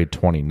 and trade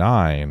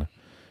 29.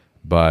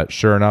 But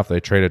sure enough, they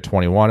traded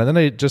 21, and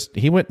then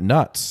he went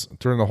nuts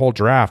during the whole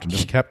draft and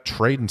just kept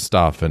trading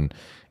stuff, and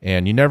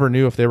you never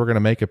knew if they were going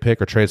to make a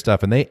pick or trade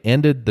stuff. And they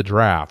ended the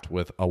draft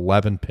with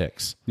 11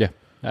 picks. Yeah,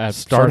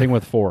 starting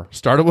with 4.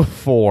 Started with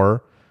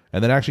 4,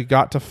 and then actually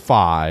got to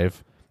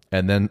 5,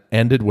 and then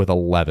ended with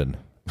 11.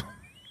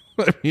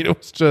 I mean,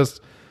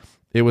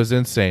 it was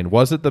insane.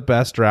 Was it the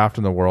best draft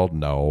in the world?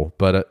 No,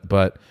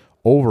 but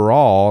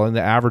overall, and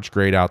the average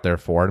grade out there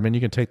for it, I mean, you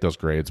can take those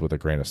grades with a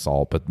grain of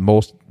salt, but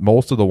most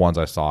of the ones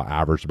I saw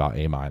averaged about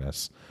A-.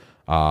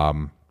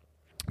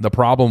 The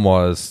problem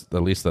was,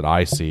 at least that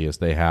I see, is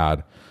they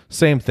had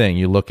same thing.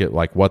 You look at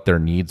like what their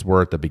needs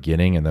were at the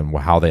beginning and then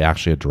how they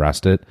actually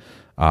addressed it.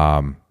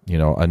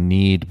 A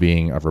need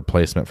being a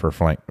replacement for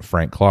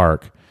Frank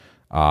Clark.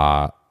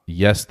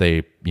 Yes,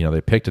 they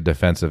picked a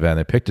defensive end.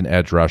 They picked an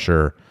edge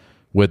rusher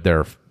with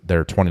their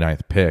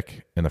 29th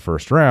pick in the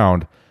first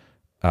round.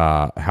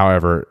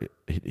 However,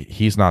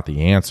 he's not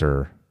the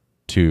answer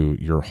to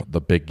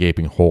the big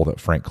gaping hole that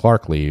Frank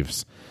Clark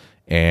leaves.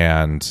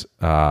 And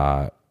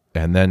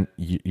then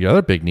the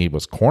other big need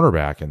was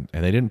cornerback, and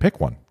they didn't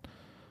pick one.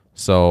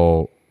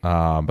 So,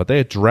 but they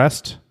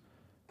addressed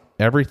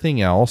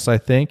everything else, I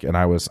think, and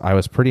I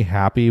was pretty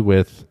happy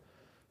with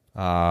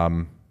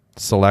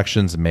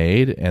selections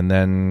made, and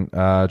then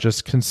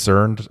just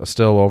concerned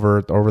still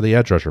over the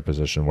edge rusher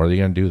position. What are they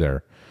going to do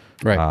there?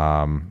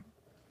 Right.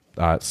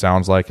 It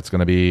sounds like it's going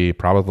to be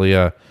probably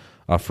a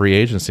free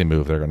agency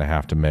move they're going to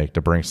have to make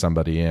to bring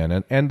somebody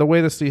in. And the way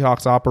the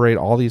Seahawks operate,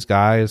 all these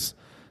guys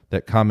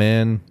that come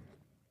in,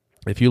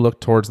 if you look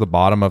towards the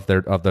bottom of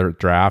their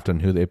draft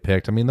and who they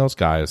picked, I mean, those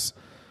guys,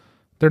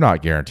 they're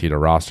not guaranteed a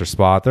roster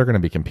spot. They're going to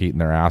be competing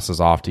their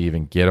asses off to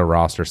even get a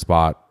roster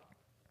spot.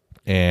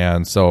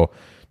 And so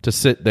to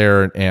sit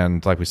there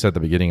and like we said at the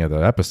beginning of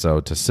the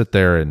episode, to sit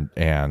there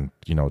and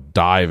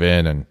dive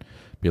in and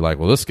be like,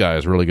 well, this guy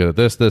is really good at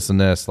this, and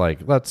this. Like,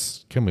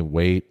 can we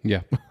wait?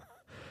 Yeah.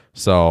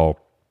 So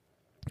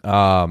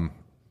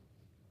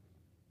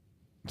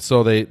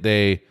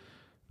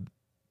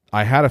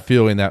I had a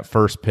feeling that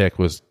first pick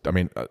was,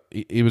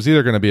 it was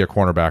either going to be a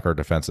cornerback or a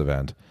defensive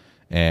end.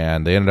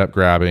 And they ended up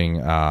grabbing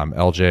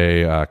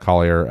LJ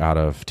Collier out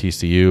of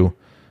TCU,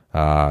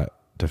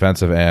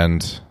 defensive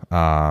end.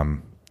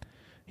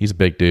 He's a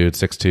big dude,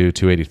 6'2",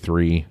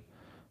 283.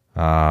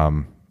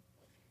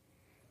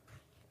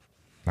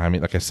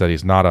 Like I said,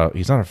 he's not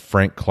a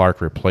Frank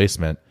Clark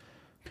replacement,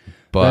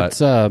 but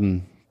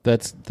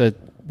that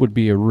would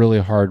be a really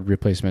hard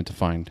replacement to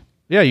find.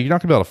 Yeah, you're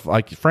not gonna be able to.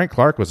 Like, Frank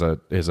Clark is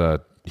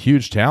a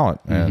huge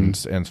talent,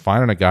 and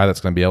finding a guy that's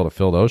going to be able to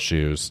fill those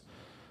shoes,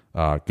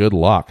 good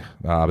luck.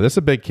 But this is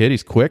a big kid.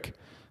 He's quick.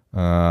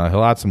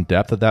 He'll add some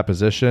depth at that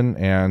position,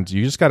 and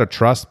you just got to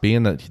trust,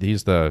 being that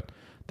he's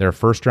their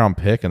first round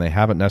pick, and they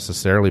haven't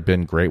necessarily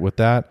been great with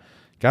that.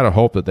 Got to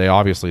hope that they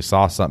obviously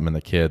saw something in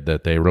the kid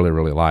that they really,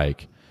 really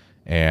like.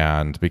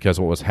 And because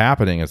what was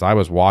happening is I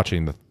was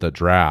watching the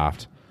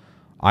draft,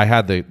 I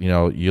had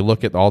you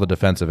look at all the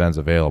defensive ends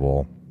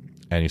available,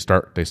 and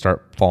they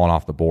start falling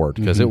off the board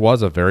because it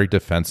was a very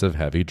defensive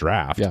heavy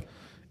draft. Yeah.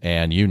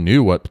 And you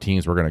knew what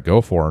teams were going to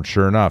go for. And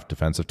sure enough,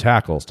 defensive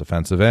tackles,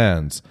 defensive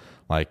ends,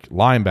 like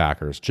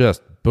linebackers,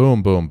 just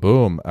boom, boom,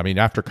 boom. I mean,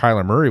 after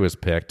Kyler Murray was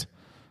picked,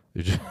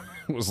 it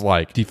was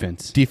like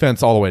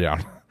defense all the way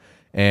down.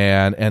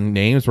 And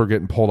names were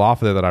getting pulled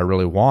off of there that I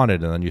really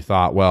wanted. And then you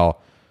thought,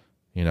 well,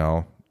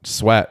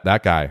 Sweat,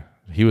 that guy,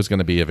 he was going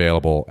to be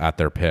available at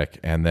their pick.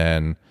 And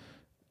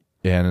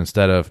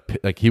instead of,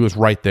 like, he was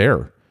right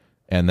there.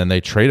 And then they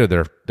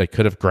they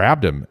could have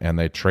grabbed him, and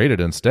they traded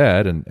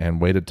instead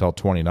and waited till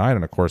 29.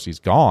 And of course he's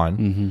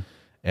gone.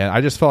 And I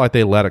just felt like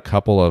they let a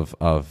couple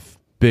of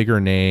bigger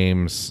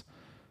names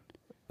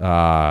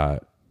go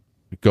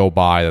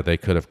by that they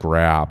could have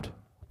grabbed.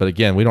 But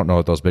again, we don't know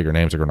if those bigger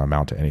names are going to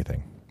amount to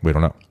anything. We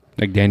don't know.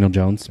 Like Daniel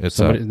Jones.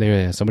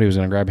 Somebody was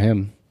going to grab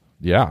him.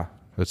 Yeah.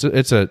 It's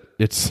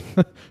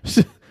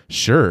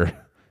sure.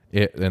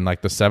 In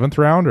like the 7th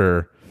round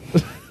or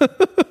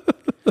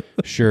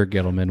Sure,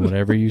 Gettleman,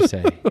 whatever you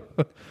say.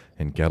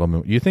 And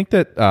Gettleman, you think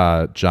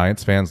that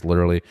Giants fans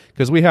literally,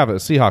 because we have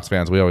Seahawks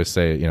fans, we always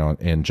say,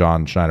 in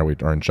John Schneider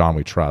or in John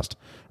we trust.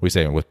 We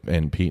say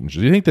in Pete.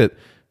 Do you think that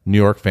New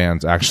York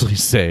fans actually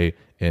say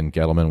in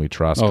Gettleman we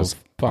trust? Oh,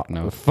 fuck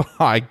no.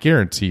 I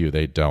guarantee you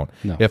they don't.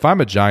 No. If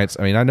I'm a Giants,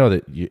 I know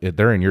that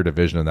they're in your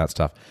division and that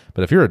stuff,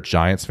 but if you're a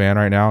Giants fan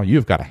right now,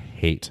 you've got to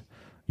hate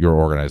your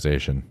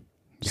organization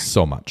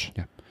so much.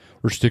 Yeah.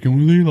 We're sticking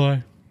with Eli.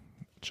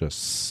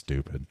 Just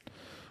stupid.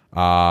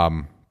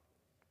 I'm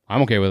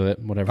okay with it.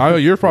 Whatever. Oh,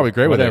 you're probably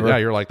great with it. Whatever. Yeah,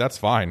 you're like, that's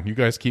fine. You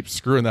guys keep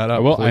screwing that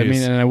up. Well,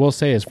 please. and I will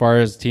say, as far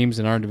as teams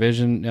in our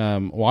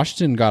division,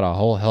 Washington got a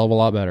whole hell of a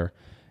lot better.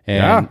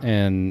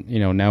 And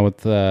now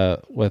with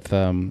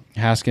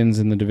Haskins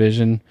in the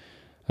division,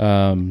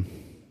 but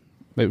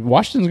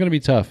Washington's going to be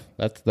tough.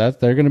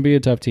 They're going to be a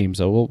tough team.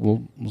 So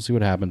we'll see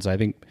what happens. I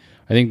think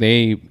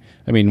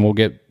we'll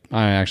get.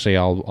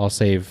 I'll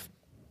save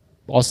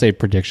I'll say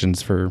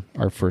predictions for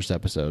our first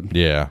episode.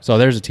 Yeah. So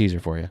there's a teaser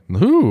for you.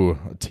 Ooh,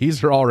 a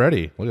teaser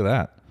already. Look at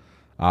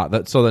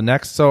that.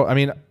 So I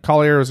mean,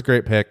 Collier is a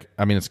great pick.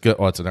 I mean, it's good.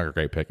 Well, it's another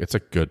great pick. It's a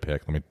good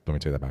pick. Let me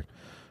take that back.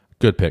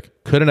 Good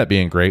pick. Could end up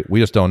being great. We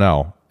just don't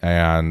know.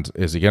 And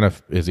is he gonna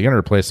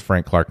replace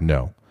Frank Clark?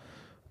 No.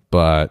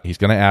 But he's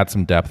gonna add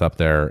some depth up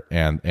there,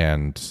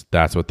 and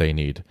that's what they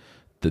need.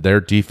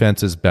 Their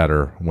defense is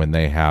better when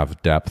they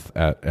have depth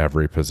at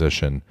every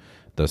position.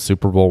 The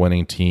Super Bowl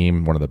winning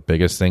team, one of the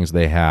biggest things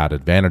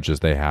advantages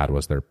they had,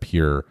 was their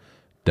pure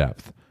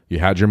depth. You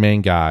had your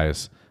main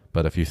guys,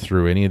 but if you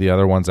threw any of the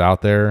other ones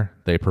out there,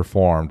 they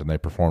performed, and they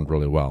performed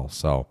really well.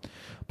 So,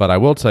 but I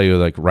will tell you,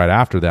 like right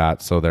after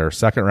that, so their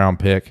second round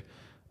pick,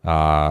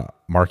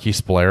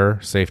 Marquise Blair,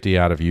 safety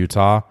out of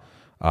Utah,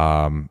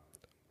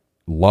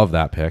 love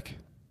that pick.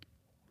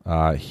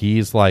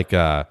 He's like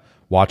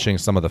watching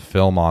some of the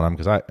film on him,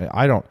 because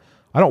I don't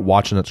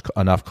watch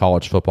enough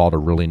college football to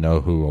really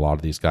know who a lot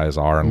of these guys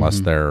are,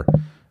 unless they're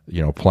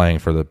playing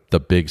for the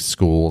big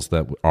schools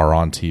that are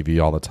on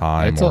TV all the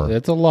time.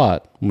 It's a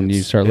lot when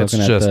you start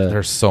looking at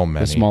there's so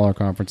many. The smaller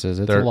conferences.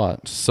 It's a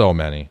lot. So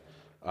many.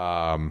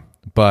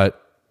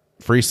 But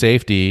free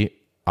safety,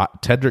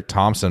 Tedrick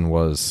Thompson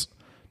was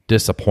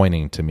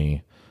disappointing to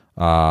me.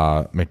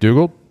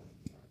 McDougald,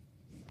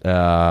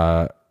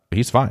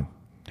 he's fine.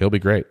 He'll be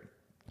great.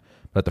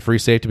 But the free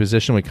safety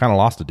position, we kind of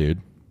lost a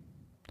dude.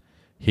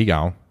 He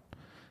gone.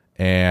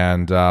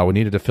 And we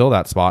needed to fill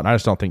that spot. And I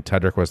just don't think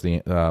Tedrick was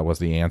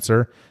the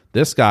answer.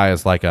 This guy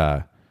is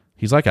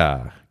he's like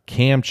a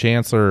Cam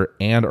Chancellor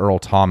and Earl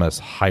Thomas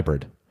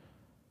hybrid.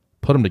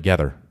 Put them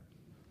together.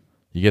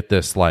 You get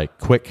this like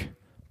quick,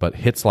 but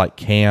hits like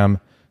Cam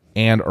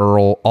and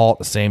Earl all at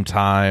the same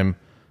time.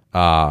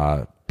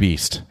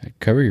 Beast.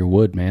 Cover your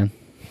wood, man.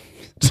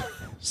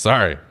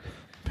 Sorry.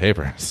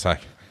 Paper. It's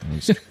like,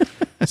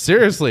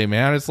 seriously,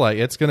 man. It's like,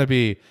 it's going to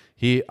be,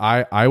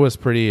 I was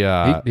pretty,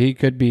 he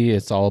could be a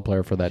solid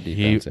player for that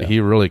defense. He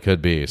really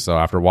could be. So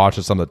after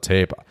watching some of the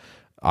tape,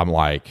 I'm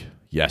like,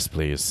 yes,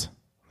 please.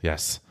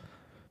 Yes.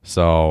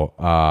 So,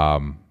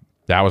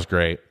 that was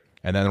great.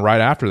 And then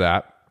right after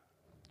that,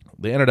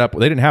 they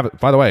didn't have it.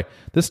 By the way,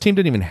 this team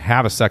didn't even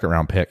have a second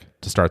round pick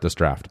to start this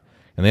draft.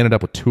 And they ended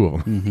up with two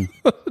of them.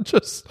 Mm-hmm.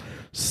 Just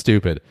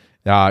stupid.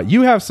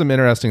 You have some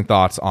interesting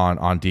thoughts on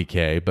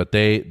DK, but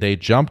they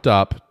jumped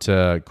up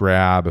to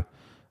grab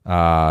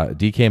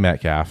DK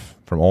Metcalf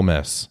from Ole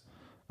Miss.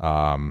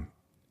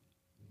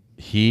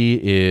 He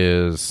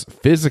is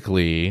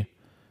physically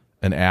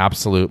an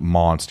absolute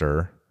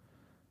monster.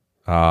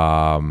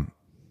 And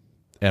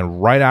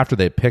right after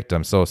they picked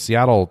him, so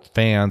Seattle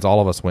fans, all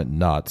of us went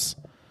nuts.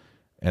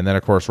 And then,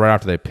 of course, right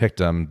after they picked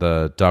him,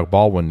 the Doug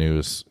Baldwin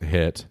news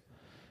hit.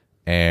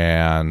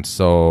 And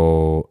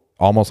so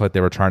almost like they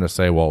were trying to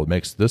say, well,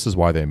 this is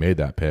why they made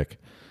that pick.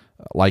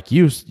 Like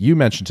you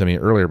mentioned to me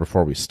earlier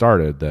before we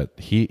started that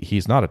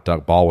he's not a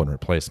Doug Baldwin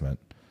replacement.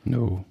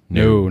 No,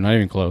 not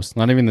even close.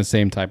 Not even the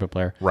same type of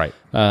player. Right.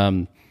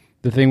 The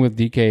thing with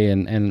DK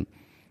and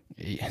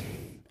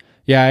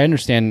yeah, I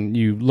understand.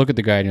 You look at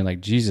the guy and you're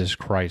like, Jesus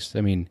Christ.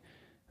 I mean,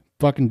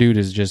 fucking dude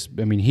is just.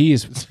 I mean, he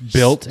is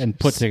built and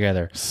put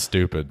together.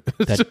 Stupid.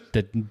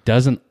 that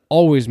doesn't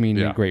always mean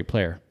Yeah. a great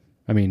player.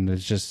 I mean,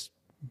 it's just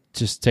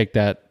take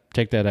that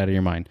out of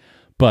your mind.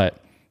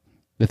 But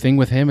the thing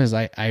with him is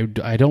I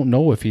don't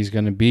know if he's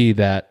going to be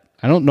that.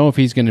 I don't know if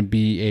he's going to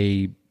be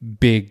a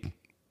big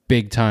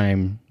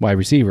time wide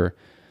receiver.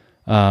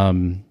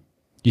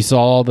 You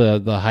saw all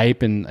the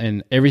hype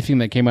and everything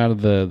that came out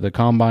of the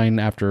combine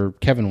after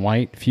Kevin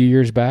White a few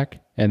years back,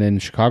 and then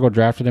Chicago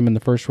drafted him in the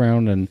first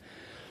round, and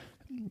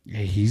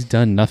he's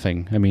done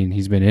nothing. I mean,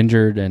 he's been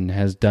injured and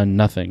has done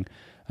nothing.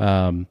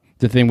 The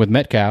thing with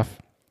Metcalf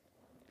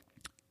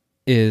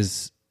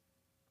is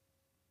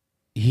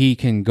he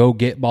can go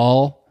get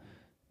ball,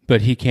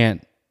 but he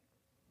can't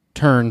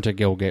turn to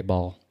go get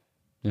ball.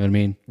 You know what I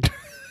mean?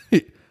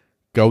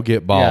 Go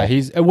get ball. Yeah,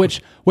 he's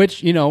which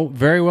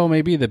very well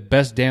may be the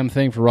best damn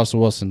thing for Russell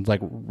Wilson. Like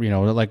we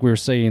were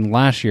saying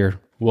last year,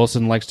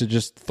 Wilson likes to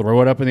just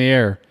throw it up in the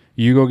air.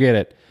 You go get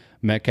it.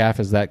 Metcalf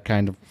is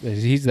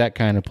he's that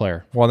kind of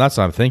player. Well, that's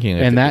what I'm thinking.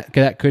 And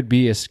that could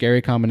be a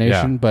scary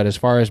combination. Yeah. But as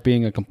far as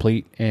being a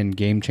complete and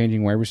game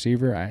changing wide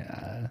receiver,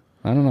 I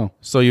don't know.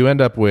 So you end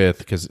up with,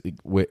 because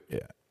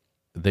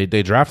they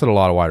drafted a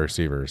lot of wide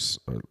receivers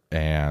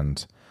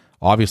and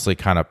obviously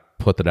kind of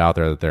put it out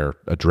there that they're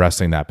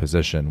addressing that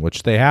position,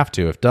 which they have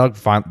to. If Doug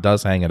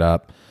does hang it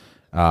up,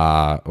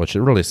 which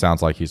it really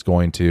sounds like he's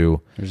going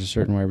to. There's a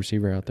certain wide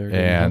receiver out there.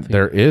 And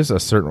there is a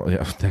certain...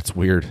 Yeah, that's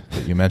weird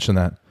that you mentioned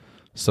that.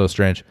 So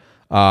strange.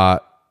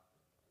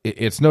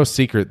 It's no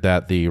secret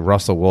that the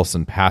Russell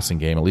Wilson passing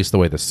game, at least the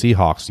way the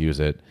Seahawks use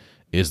it,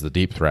 is the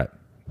deep threat.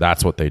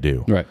 That's what they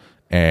do. Right.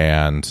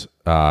 And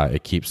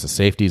it keeps the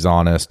safeties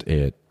honest.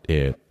 It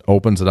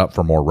opens it up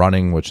for more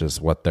running, which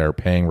is what they're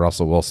paying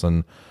Russell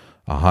Wilson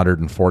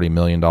 $140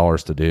 million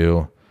to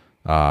do.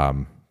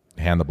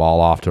 Hand the ball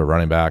off to a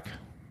running back.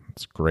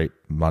 It's great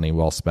money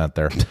well spent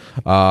there.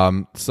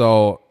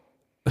 So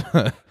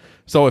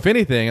So if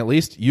anything, at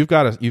least you've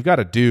got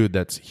a dude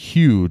that's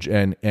huge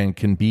and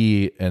can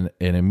be an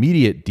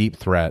immediate deep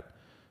threat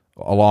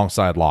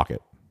alongside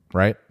Lockett,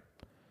 right?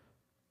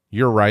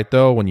 You're right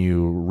though. When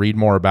you read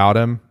more about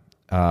him,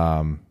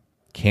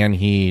 can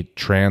he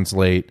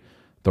translate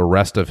the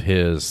rest of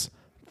his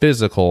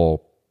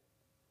physical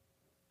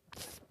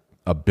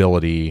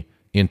ability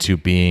into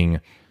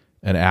being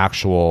an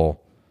actual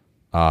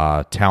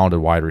talented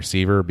wide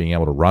receiver, being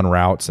able to run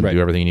routes and do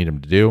everything you need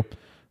him to do?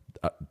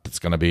 It's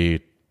going to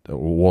be,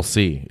 we'll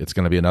see. It's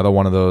going to be another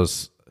one of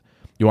those.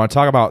 You want to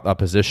talk about a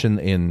position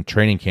in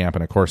training camp,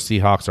 and of course,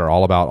 Seahawks are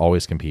all about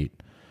always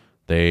compete.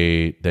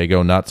 They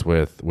go nuts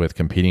with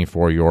competing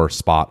for your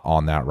spot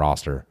on that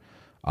roster.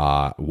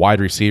 Wide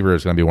receiver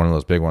is going to be one of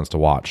those big ones to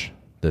watch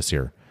this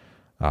year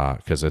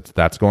because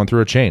that's going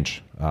through a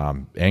change.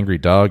 Angry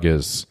Doug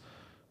is,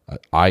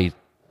 I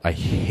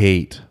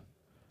hate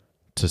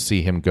to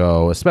see him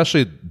go,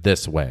 especially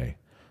this way.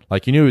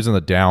 Like, you knew he was in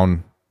the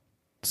down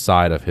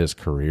side of his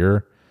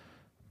career,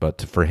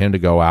 but for him to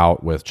go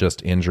out with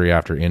just injury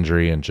after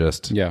injury and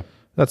just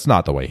that's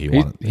not the way he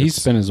wanted. He's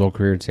spent his whole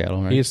career in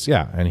Seattle, right?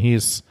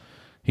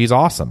 He's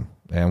awesome,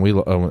 and we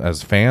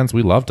as fans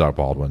we love Doug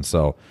Baldwin,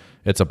 so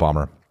it's a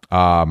bummer.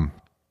 And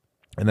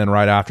then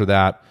right after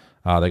that,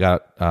 they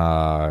got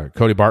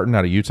Cody Barton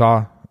out of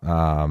Utah,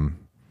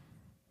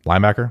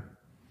 linebacker,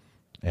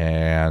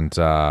 and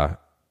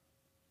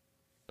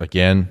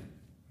again,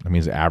 I mean,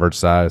 he's average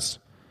size.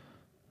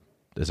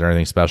 Is there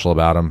anything special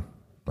about him?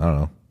 I don't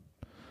know.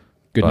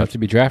 Good enough to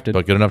be drafted.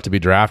 But good enough to be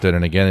drafted.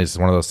 And again, it's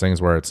one of those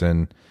things where it's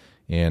in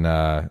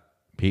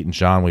Pete and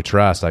Sean we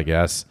trust, I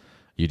guess.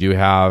 You do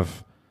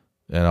have,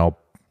 we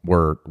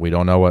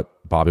don't know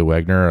what Bobby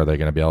Wagner, are they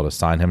going to be able to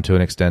sign him to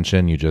an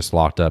extension? You just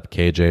locked up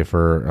KJ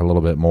for a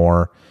little bit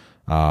more.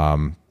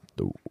 You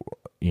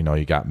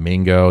got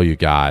Mingo, you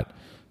got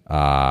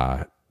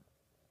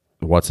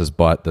what's his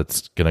butt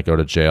that's going to go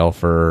to jail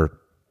for,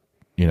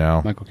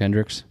 Michael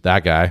Kendricks.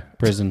 That guy.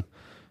 Prison.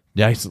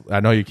 Yeah,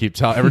 I know you keep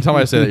telling. Every time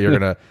I say that, you're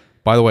going to,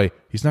 by the way,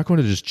 he's not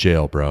going to just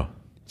jail, bro.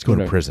 He's going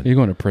to prison. He's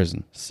going to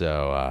prison.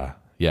 So,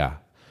 yeah.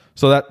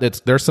 So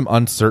there's some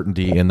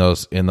uncertainty in the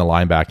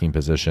linebacking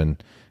position,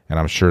 and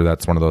I'm sure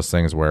that's one of those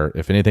things where,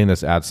 if anything,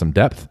 this adds some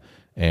depth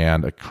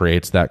and it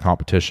creates that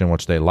competition,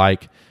 which they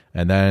like.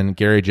 And then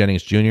Gary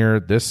Jennings Jr.,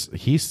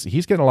 he's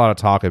getting a lot of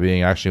talk of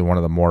being actually one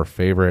of the more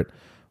favorite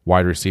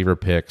wide receiver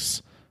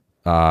picks,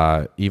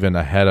 even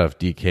ahead of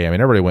DK. I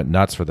mean, everybody went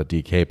nuts for the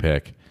DK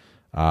pick,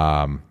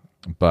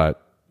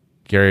 but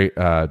Gary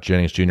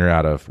Jennings Jr.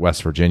 out of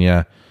West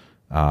Virginia,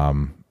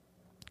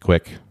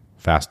 quick,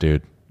 fast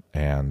dude,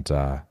 and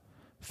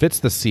fits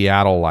the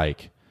Seattle I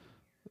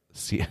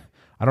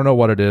don't know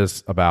what it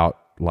is about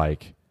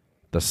like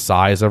the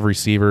size of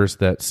receivers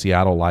that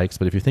Seattle likes,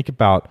 but if you think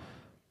about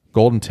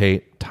Golden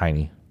Tate,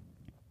 tiny,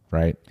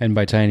 right? And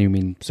by tiny, you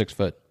mean 6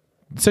 foot.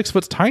 6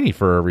 foot's tiny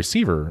for a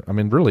receiver. I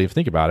mean, really, if you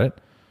think about it,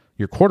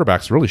 your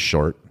quarterback's really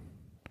short.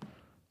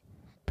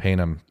 Paying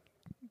him,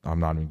 I'm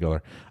not even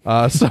going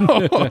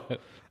there.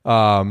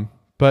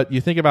 But you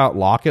think about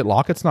Lockett.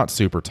 Lockett's not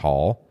super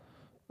tall.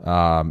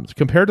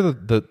 Compared to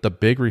the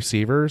big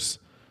receivers,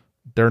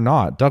 they're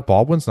not. Doug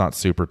Baldwin's not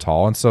super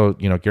tall. And so,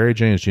 Gary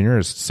Jennings Jr.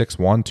 is 6'1",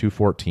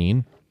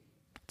 214.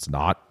 It's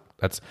not.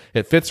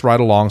 It fits right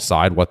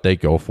alongside what they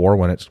go for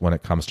when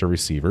it comes to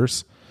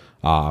receivers.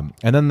 And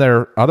then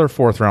their other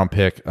 4th round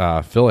pick,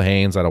 Phil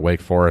Haynes out of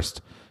Wake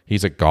Forest.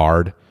 He's a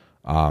guard.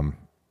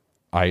 I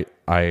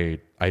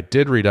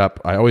did read up.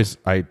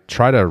 I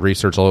try to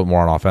research a little bit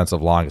more on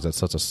offensive line because it's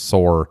such a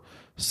sore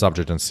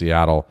subject in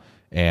Seattle,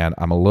 and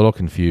I'm a little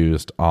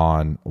confused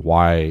on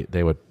why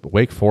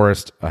Wake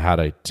Forest had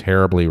a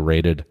terribly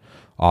rated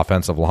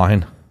offensive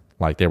line,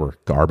 like they were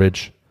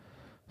garbage.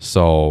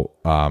 So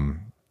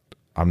I'm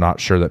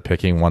not sure that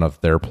picking one of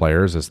their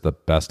players is the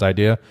best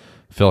idea.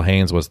 Phil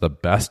Haynes was the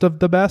best of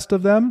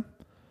them,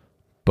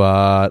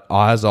 but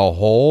as a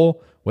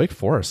whole, Wake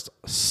Forest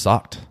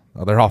sucked.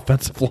 Their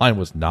offensive line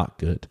was not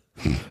good.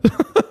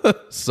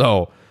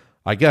 So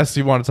I guess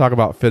you want to talk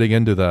about fitting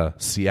into the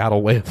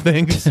Seattle way of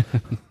things.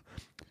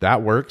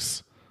 That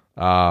works.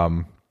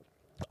 I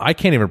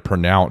can't even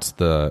pronounce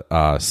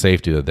the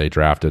safety that they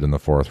drafted in the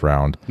 4th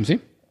round. You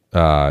see?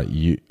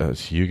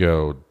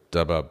 Hugo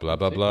blah, blah,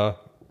 blah, blah.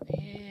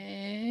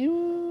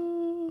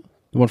 The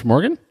one from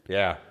Oregon?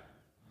 Yeah.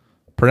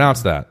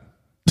 Pronounce that.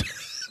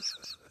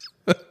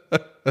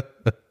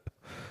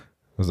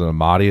 Was it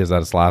Amadi? Is that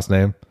his last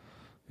name?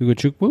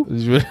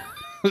 Ugochukwu?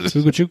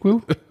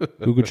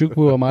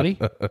 Ugochukwu Amadi?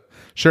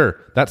 Sure.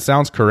 That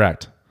sounds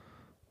correct.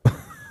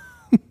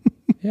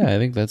 Yeah, I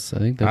think that's how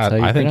you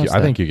I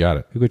think you got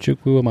it.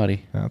 Ugochukwu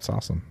Amadi. That's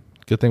awesome.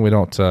 Good thing we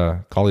don't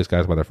call these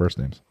guys by their first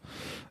names.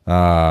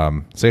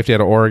 Safety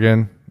out of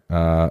Oregon.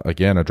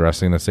 Again,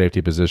 addressing the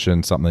safety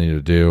position, something they need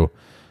to do.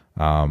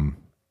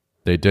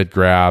 They did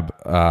grab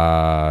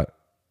a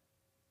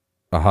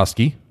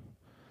Husky,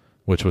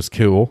 which was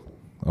cool.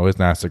 Always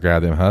nice to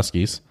grab them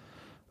Huskies,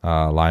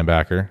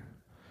 linebacker.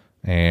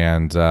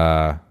 And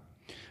I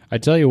I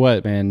tell you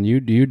what, man,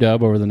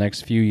 UW over the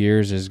next few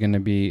years is going to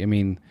be. I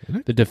mean,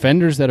 the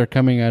defenders that are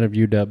coming out of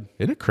UW.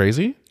 Isn't it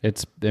crazy?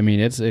 It's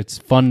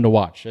fun to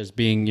watch as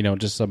being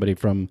just somebody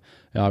from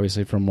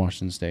obviously from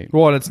Washington State.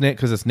 Well, and it's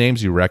because it's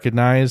names you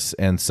recognize,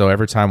 and so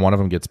every time one of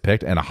them gets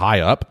picked and high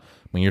up,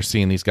 when you're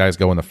seeing these guys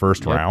go in the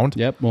first round.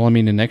 Yep. Well, I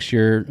mean, the next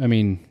year,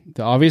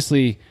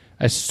 obviously,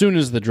 as soon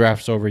as the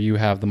draft's over, you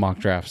have the mock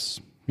drafts.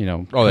 They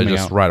coming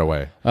just out. right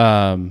away.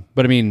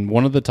 But I mean,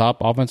 one of the top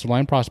offensive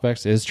line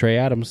prospects is Trey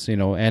Adams,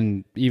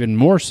 and even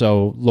more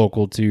so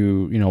local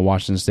to,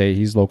 Washington State.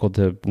 He's local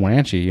to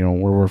Wenatchee, where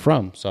we're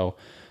from. So,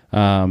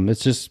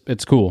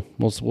 it's cool.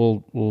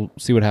 We'll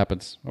see what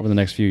happens over the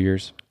next few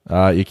years.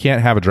 You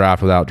can't have a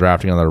draft without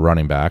drafting another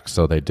running back.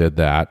 So they did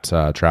that.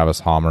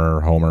 Travis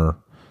Homer,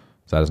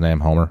 is that his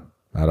name? Homer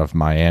out of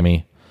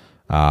Miami.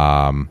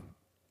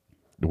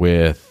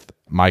 With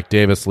Mike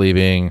Davis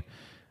leaving,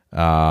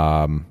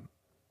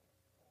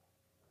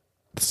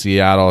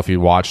 Seattle, if you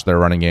watched their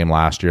running game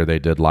last year, they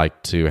did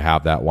like to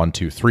have that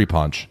 1-2-3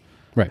 punch,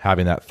 right?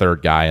 Having that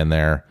third guy in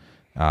there.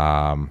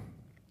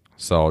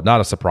 So not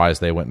a surprise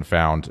they went and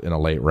found in a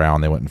late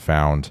round. They went and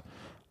found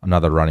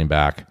another running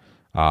back.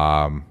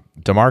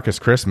 DeMarcus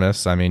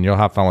Christmas. I mean, you'll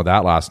have fun with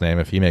that last name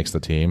if he makes the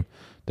team.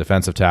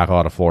 Defensive tackle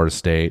out of Florida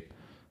State.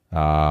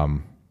 That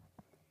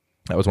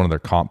was one of their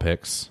comp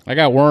picks. I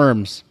got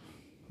worms.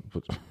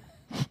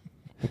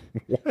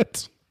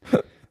 What?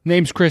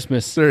 Name's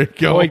Christmas. There you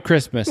go. Lloyd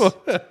Christmas.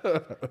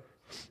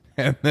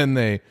 And then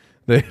they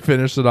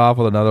finished it off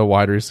with another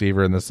wide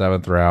receiver in the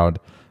 7th round,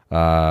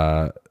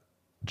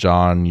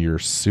 John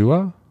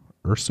Ursua?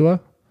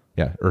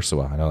 Yeah,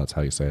 Ursua. I know that's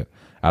how you say it.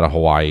 Out of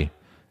Hawaii.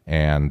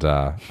 And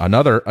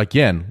another,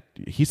 again,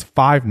 he's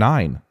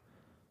 5'9".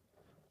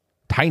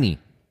 Tiny.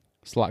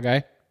 Slot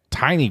guy?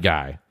 Tiny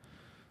guy.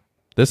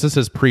 This is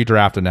his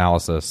pre-draft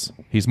analysis.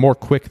 He's more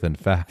quick than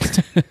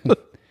fast.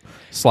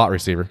 Slot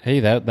receiver.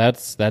 Hey,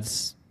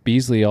 that's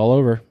Beasley all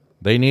over.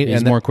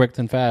 He's more quick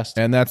than fast.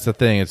 And that's the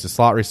thing. It's a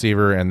slot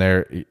receiver,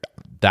 and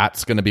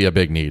that's going to be a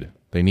big need.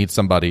 They need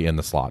somebody in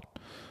the slot.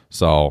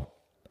 So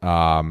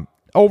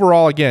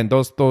overall, again,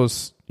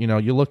 those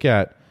you look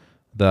at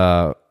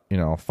the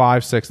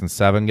 5, 6, and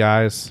 7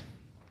 guys.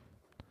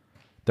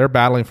 They're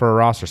battling for a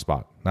roster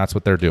spot. That's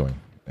what they're doing,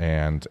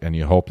 and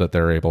you hope that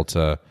they're able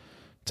to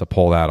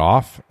pull that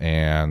off.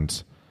 And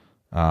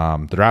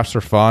the drafts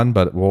are fun,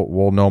 but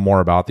we'll know more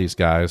about these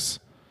guys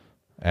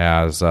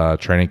as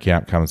training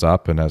camp comes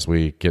up and as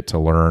we get to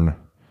learn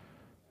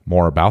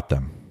more about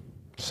them.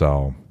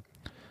 So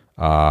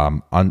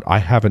I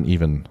haven't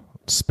even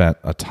spent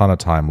a ton of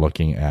time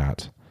looking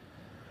at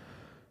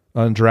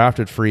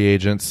undrafted free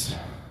agents.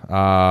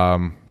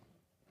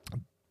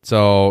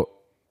 So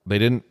they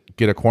didn't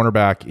get a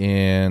cornerback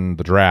in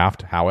the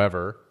draft.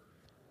 However,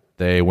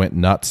 they went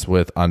nuts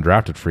with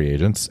undrafted free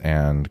agents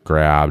and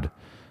grabbed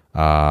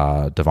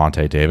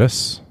Devontae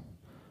Davis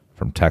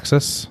from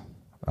Texas.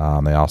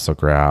 They also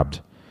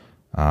grabbed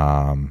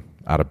out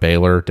of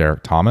Baylor,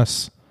 Derek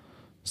Thomas.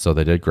 So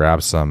they did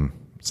grab some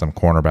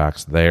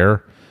cornerbacks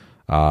there.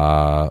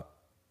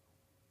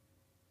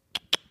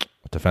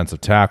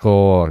 Defensive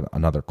tackle,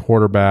 another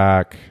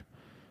quarterback,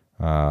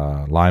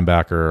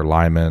 linebacker,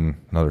 lineman,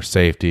 another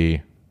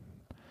safety,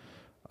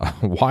 a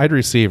wide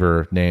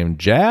receiver named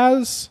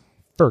Jazz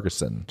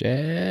Ferguson.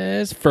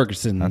 Jazz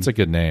Ferguson. That's a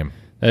good name.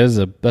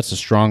 That's a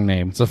strong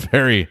name. It's a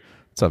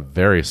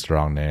very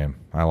strong name.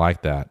 I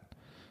like that.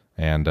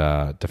 And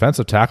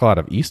defensive tackle out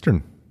of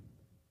Eastern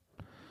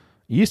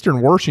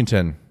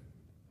Washington.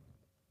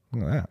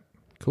 Look at that.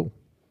 Cool.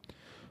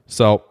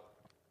 So,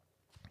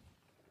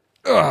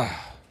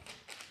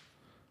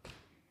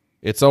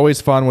 it's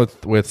always fun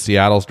with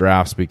Seattle's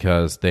drafts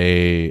because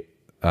they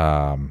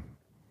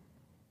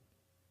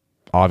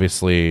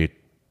obviously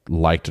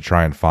like to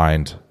try and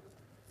find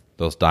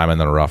those diamond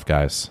in the rough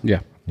guys.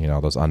 Yeah.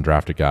 Those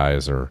undrafted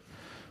guys or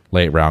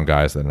late round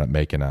guys that end up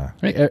making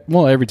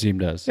well, every team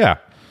does. Yeah.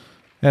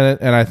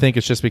 And I think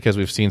it's just because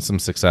we've seen some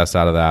success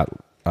out of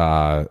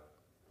that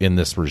in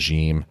this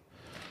regime.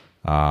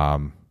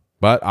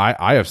 But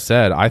I have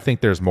said I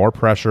think there's more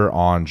pressure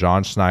on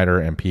John Schneider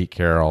and Pete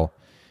Carroll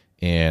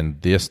in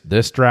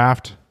this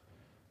draft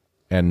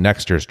and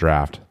next year's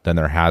draft than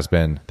there has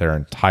been their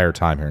entire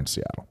time here in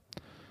Seattle.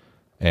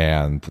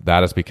 And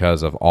that is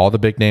because of all the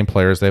big name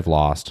players they've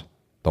lost,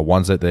 the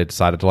ones that they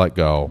decided to let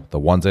go, the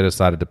ones they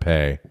decided to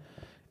pay,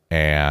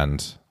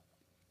 and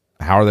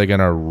how are they going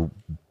to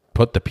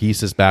put the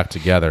pieces back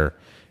together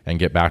and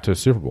get back to a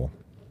Super Bowl?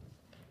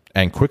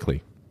 And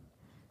quickly.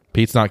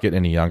 Pete's not getting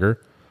any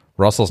younger.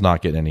 Russell's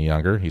not getting any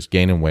younger. He's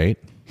gaining weight.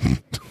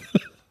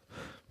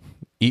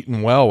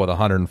 Eating well with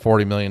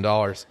 $140 million.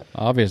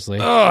 Obviously.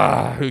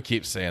 Who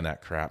keeps saying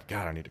that crap?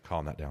 God, I need to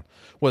calm that down.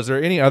 Was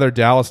there any other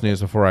Dallas news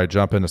before I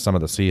jump into some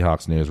of the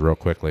Seahawks news real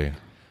quickly?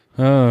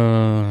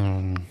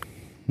 No,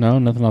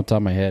 nothing off the top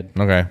of my head.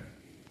 Okay.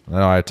 I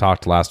know I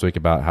talked last week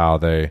about how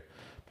they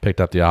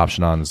picked up the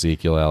option on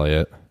Ezekiel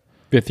Elliott.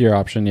 5th-year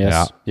option,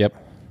 yes. Yeah. Yep.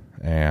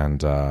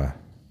 And so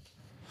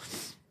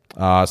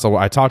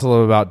I talked a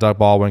little about Doug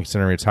Baldwin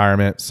considering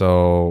retirement.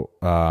 So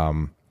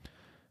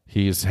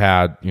he's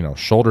had,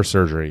 shoulder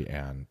surgery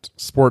and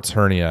sports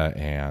hernia,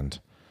 and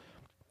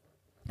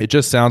it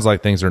just sounds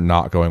like things are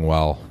not going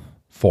well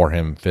for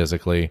him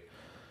physically.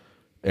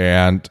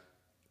 And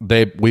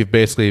we've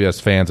basically, as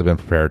fans, have been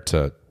prepared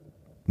to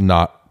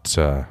not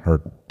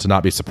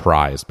be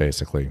surprised,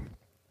 basically,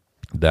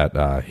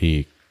 that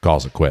he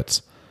calls it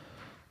quits.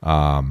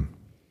 I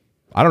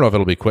don't know if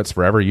it'll be quits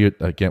forever.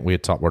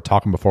 We're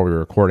talking before we were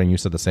recording. You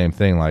said the same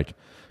thing. Like,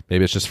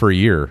 maybe it's just for a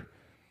year,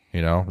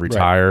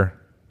 retire. Right.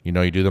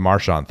 You do the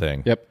Marshawn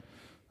thing. Yep.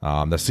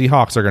 The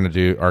Seahawks are going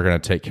to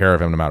take care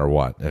of him no matter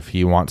what. If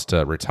he wants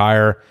to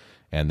retire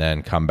and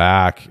then come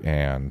back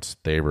and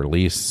they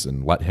release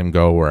and let him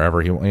go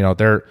wherever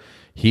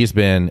he's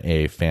been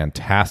a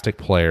fantastic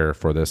player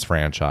for this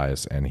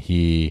franchise, and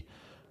he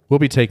will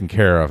be taken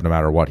care of no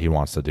matter what he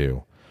wants to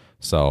do.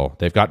 So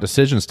they've got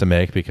decisions to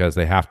make because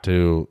they have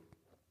to,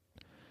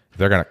 if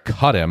they're going to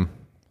cut him,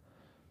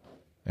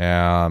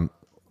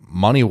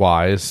 money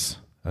wise,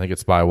 I think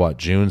it's by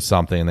June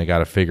something, they got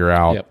to figure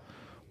out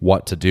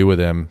what to do with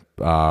him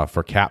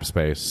for cap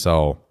space.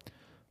 So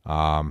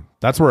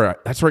that's where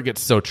it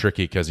gets so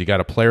tricky, because you got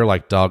a player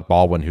like Doug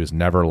Baldwin who's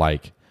never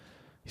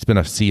he's been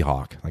a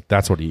Seahawk,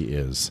 that's what he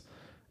is,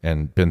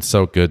 and been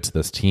so good to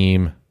this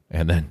team,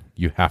 and then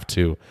he's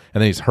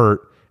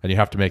hurt, and you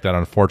have to make that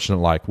unfortunate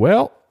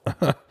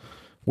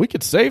we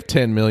could save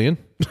 $10 million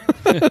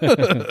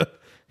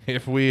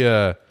if we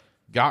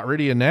got rid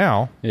of you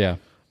now. Yeah.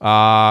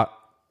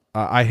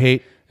 I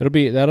hate. That'll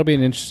be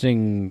an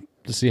interesting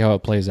to see how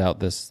it plays out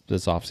this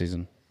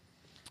offseason.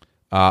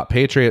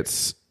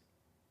 Patriots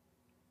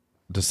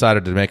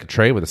decided to make a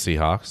trade with the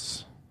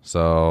Seahawks.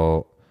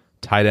 So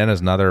tight end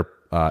is another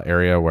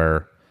area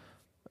where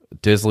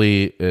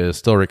Disley is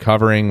still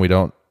recovering.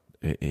 I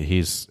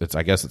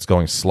guess it's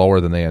going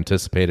slower than they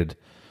anticipated.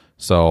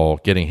 So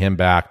getting him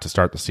back to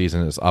start the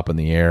season is up in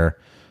the air.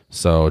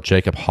 So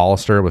Jacob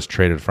Hollister was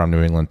traded from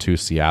New England to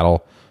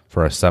Seattle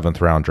for a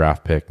 7th round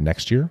draft pick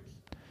next year.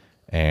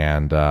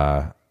 And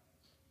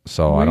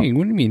so what do you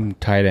mean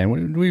tight end? What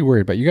are we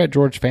worried about? You got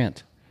George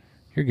Fant.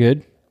 You're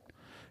good.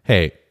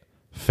 Hey,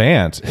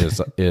 Fant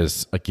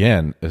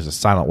is a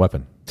silent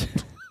weapon.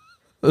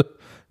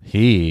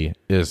 He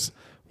is.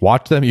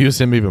 Watch them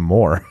use him even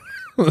more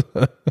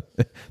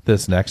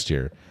this next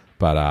year.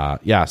 But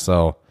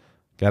so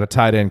got a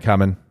tight end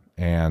coming,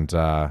 and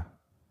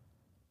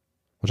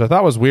which I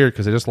thought was weird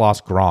because they just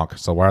lost Gronk.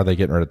 So why are they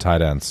getting rid of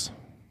tight ends?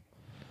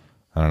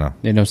 I don't know.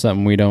 They know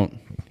something we don't.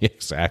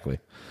 Exactly.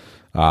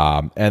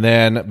 And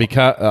then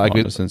because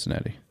to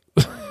Cincinnati,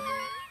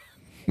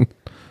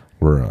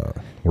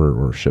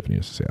 we're shipping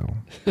you to Seattle.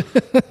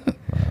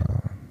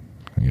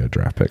 You get a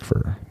draft pick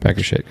for pack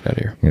your shit, get out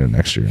of here.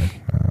 Next year.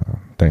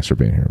 Thanks for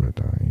being here,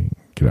 but you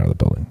get out of the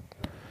building.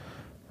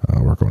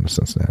 We're going to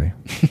Cincinnati.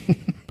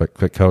 But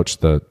coach,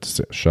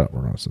 shut.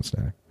 We're going to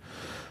Cincinnati.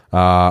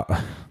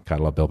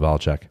 Gotta love Bill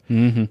Belichick.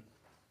 Mm-hmm.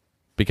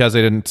 Because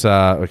they didn't.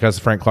 Because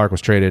Frank Clark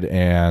was traded,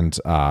 and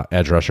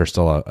edge rusher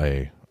still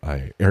a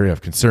area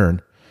of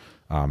concern.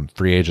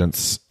 Free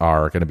agents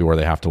are going to be where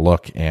they have to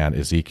look, and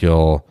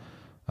Ezekiel,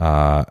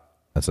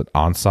 is it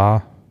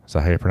Ansah? Is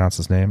that how you pronounce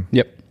his name?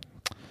 Yep.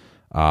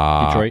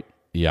 Detroit.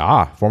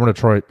 Yeah, former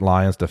Detroit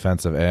Lions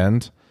defensive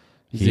end.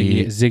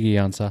 Ziggy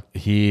Ansah.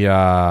 He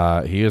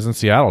is in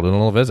Seattle doing a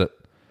little visit.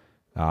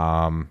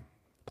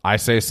 I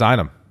say sign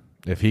him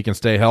if he can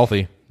stay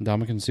healthy.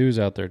 Ndamukong Suh's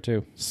out there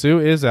too. Suh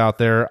is out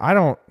there.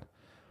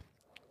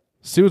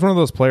 Suh was one of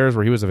those players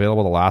where he was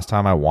available the last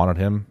time I wanted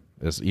him.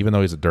 Even though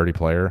he's a dirty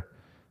player,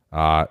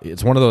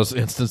 it's one of those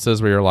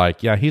instances where you're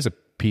like, yeah, he's a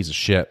piece of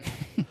shit.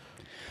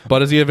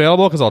 But is he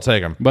available? Because I'll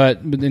take him. But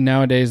then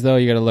nowadays, though,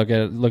 you got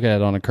to look at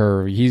it on a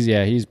curve. He's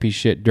a piece of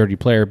shit, dirty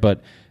player.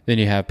 But then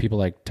you have people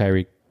like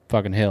Tyreek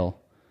fucking Hill.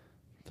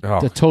 Oh,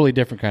 a totally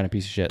different kind of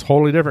piece of shit.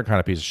 Totally different kind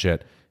of piece of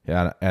shit.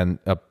 And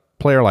a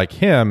player like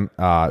him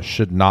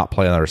should not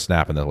play another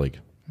snap in the league.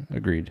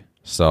 Agreed.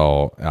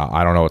 So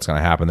I don't know what's going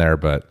to happen there,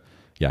 but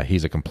yeah,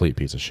 he's a complete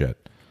piece of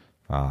shit.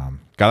 God,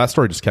 that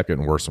story just kept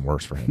getting worse and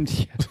worse for him.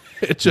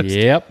 It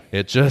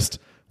just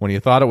when you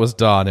thought it was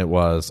done, it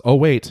was, oh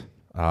wait,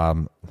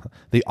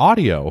 the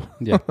audio.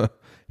 Yeah.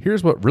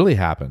 Here's what really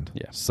happened.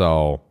 Yeah.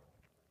 So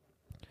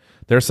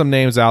there's some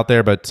names out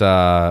there, but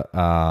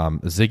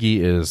Ziggy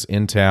is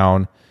in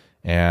town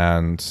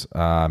and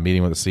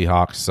meeting with the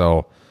Seahawks.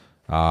 So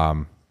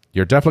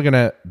you're definitely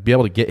going to be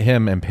able to get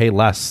him and pay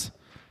less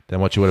than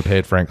what you would have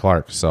paid Frank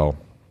Clark. So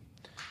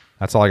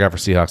that's all I got for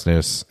Seahawks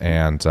news.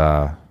 And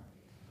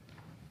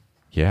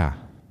yeah,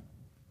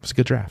 it was a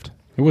good draft.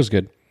 It was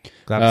good.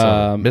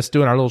 Missed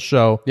doing our little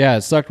show. Yeah,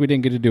 it sucked we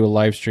didn't get to do a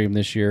live stream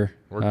this year.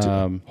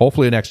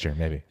 Hopefully next year,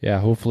 maybe. Yeah,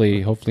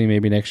 hopefully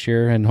maybe next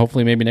year, and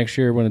hopefully maybe next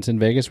year when it's in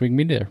Vegas, we can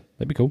be there.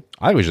 That'd be cool.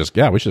 We should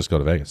just go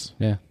to Vegas.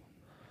 Yeah,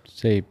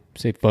 say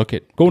fuck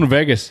it, going to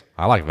Vegas.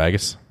 I like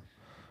Vegas.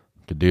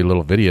 Could do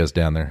little videos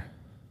down there.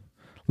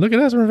 Look at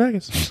us, we're in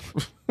Vegas.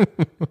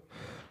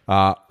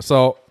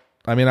 So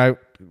I mean,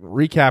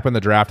 recapping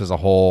the draft as a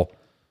whole.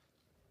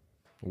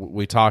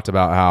 We talked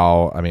about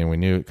how we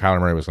knew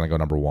Kyler Murray was going to go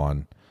number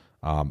one.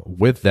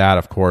 With that,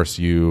 of course,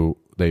 the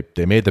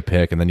they made the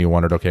pick, and then you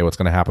wondered, okay, what's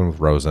going to happen with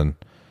Rosen?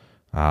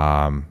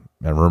 And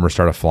rumors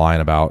started flying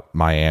about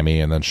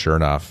Miami, and then sure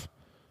enough,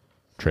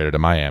 traded to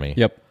Miami.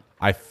 Yep.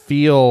 I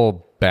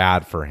feel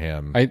bad for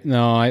him. I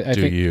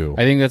think you?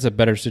 I think that's a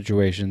better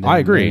situation than I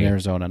agree. in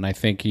Arizona, and I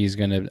think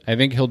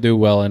he'll do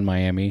well in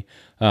Miami.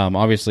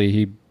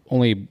 Obviously,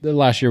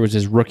 last year was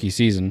his rookie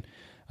season.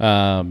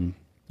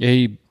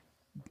 He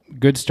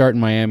good start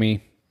in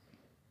Miami.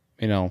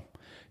 You know,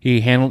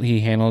 he handled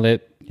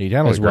it. He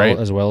handled as it great.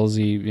 as well as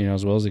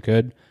he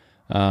could.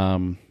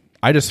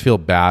 I just feel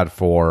bad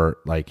for,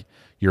 like,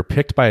 you're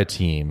picked by a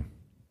team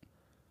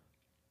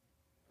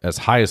as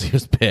high as he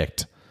was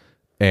picked,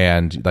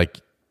 and like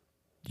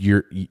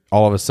you're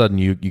all of a sudden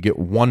you get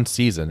one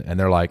season, and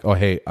they're like, oh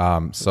hey,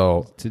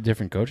 so it's a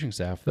different coaching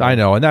staff, though. I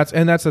know, and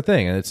that's the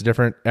thing, and it's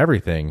different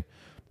everything,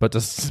 but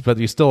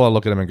you still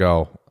look at him and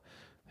go,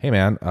 hey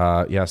man,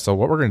 yeah, so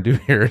what we're going to do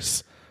here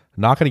is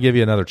not going to give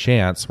you another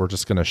chance. We're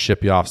just going to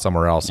ship you off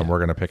somewhere else, and we're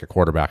going to pick a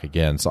quarterback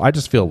again. So I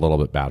just feel a little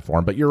bit bad for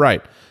him, but you're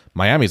right,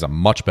 Miami's a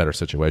much better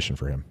situation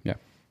for him. Yeah.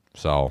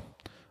 So,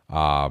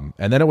 and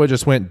then it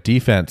just went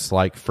defense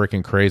like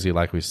freaking crazy,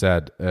 like we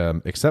said,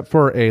 except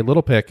for a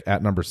little pick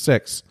at number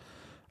 6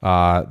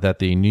 that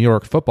the New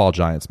York Football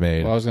Giants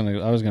made. Well,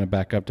 I was gonna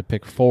back up to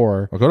pick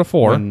 4. I'll go to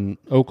 4. When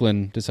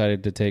Oakland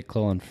decided to take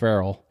Clelin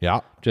Ferrell.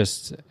 Yeah,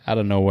 just out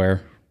of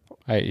nowhere.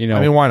 I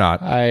mean, why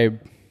not? I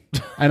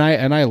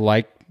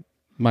like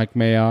Mike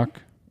Mayock,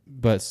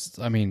 but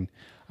I mean,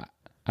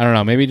 I don't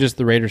know. Maybe just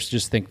the Raiders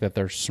just think that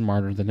they're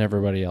smarter than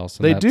everybody else.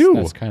 And they do.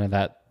 That's kind of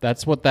that.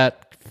 That's what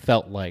that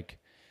felt like.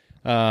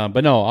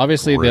 But no,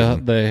 obviously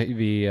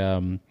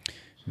the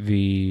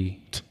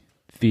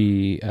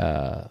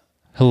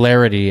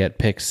hilarity at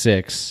pick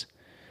 6,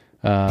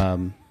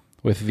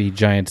 with the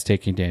Giants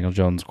taking Daniel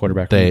Jones,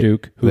 quarterback from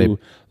Duke, who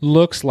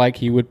looks like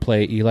he would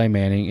play Eli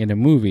Manning in a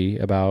movie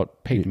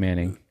about Peyton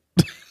Manning.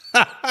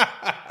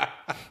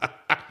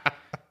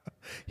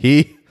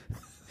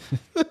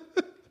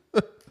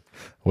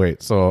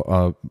 Wait,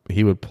 so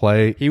he would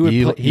play He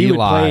would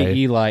play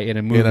Eli in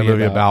a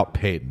movie about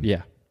Peyton.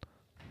 Yeah.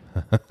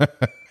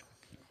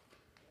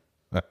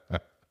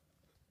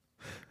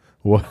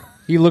 What?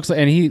 He looks like,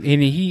 and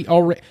he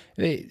already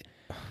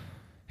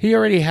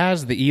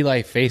has the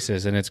Eli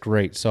faces, and it's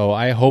great. So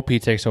I hope he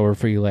takes over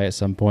for Eli at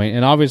some point.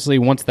 And obviously,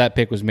 once that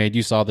pick was made,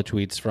 you saw the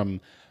tweets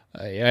from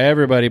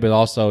everybody, but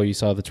also you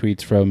saw the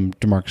tweets from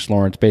DeMarcus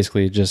Lawrence,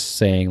 basically just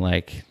saying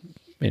like,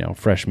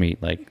 fresh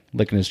meat, like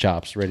licking his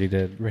chops, ready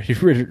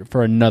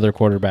for another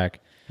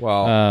quarterback.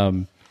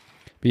 Well,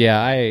 but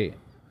yeah, I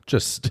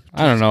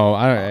don't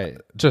know.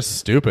 Just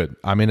stupid.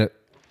 I mean,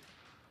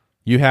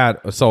 you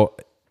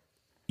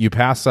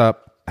pass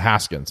up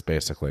Haskins,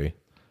 basically,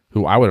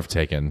 who I would have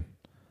taken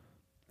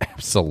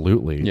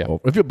absolutely. Yeah.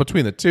 If you're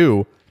between the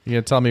two, you're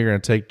gonna tell me you're gonna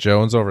take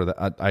Jones over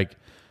the.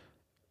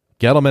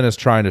 Gettleman is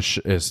trying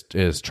to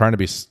is trying to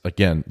be,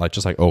 again, like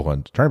just like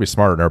Oakland, trying to be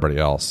smarter than everybody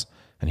else,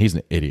 and he's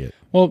an idiot.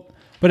 Well,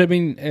 but I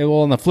mean,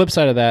 on the flip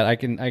side of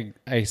that,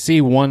 I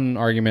see one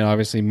argument.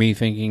 Obviously, me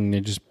thinking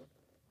they're just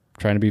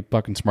trying to be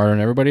fucking smarter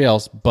than everybody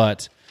else.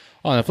 But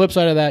on the flip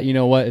side of that, you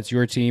know what? It's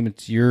your team.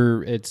 It's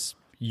your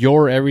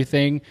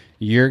everything.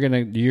 You're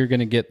gonna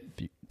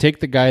take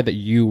the guy that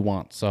you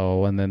want.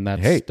 So, and then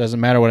that doesn't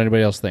matter what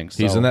anybody else thinks.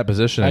 He's so in that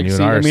position.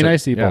 I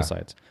see both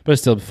sides, but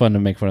it's still fun to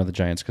make fun of the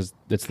Giants because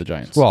it's the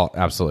Giants. Well,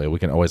 absolutely. We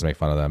can always make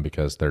fun of them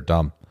because they're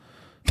dumb.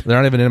 They're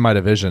not even in my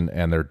division,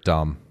 and they're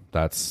dumb.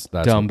 That's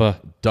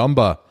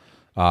Dumba.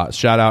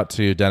 Shout out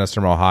to Dennis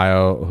from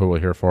Ohio, who we'll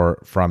hear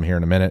from here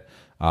in a minute.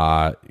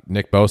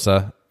 Nick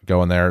Bosa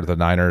going there to the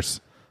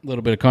Niners. A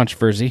little bit of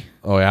controversy.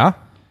 Oh yeah, a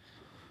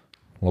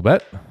little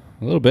bit.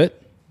 A little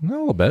bit. No, a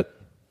little bit.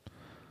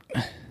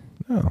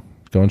 No,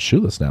 going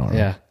shoeless now.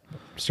 Yeah,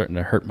 starting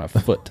to hurt my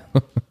foot.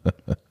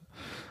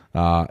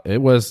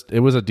 It was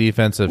a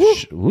defensive.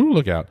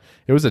 Look out!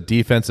 It was a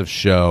defensive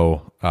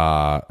show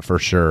for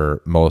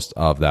sure. Most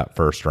of that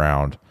first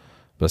round,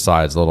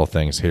 besides little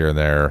things here and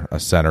there, a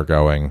center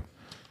going.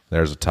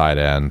 There's a tight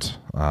end.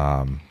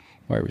 Wide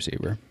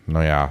receiver.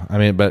 No, yeah. I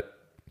mean, but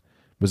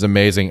it was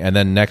amazing. And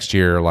then next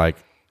year, like,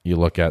 you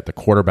look at the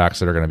quarterbacks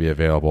that are going to be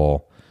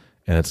available,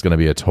 and it's going to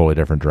be a totally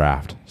different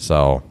draft.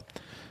 So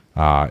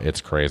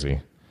it's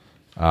crazy.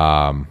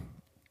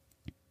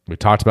 We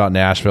talked about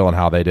Nashville and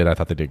how they did. I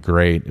thought they did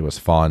great. It was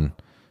fun.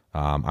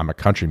 I'm a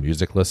country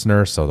music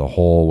listener, so the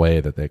whole way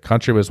that the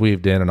country was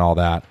weaved in and all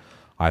that,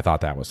 I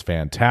thought that was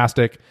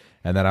fantastic.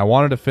 And then I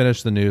wanted to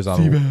finish the news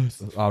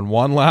on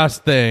one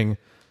last thing.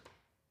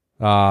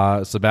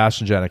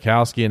 Sebastian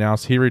Janikowski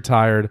announced he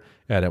retired,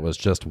 and it was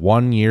just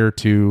 1 year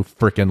too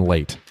freaking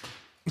late.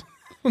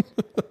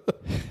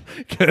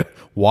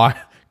 Why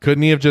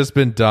couldn't he have just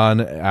been done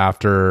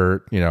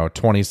after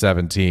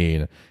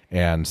 2017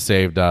 and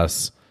saved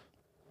us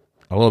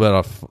a little bit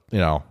of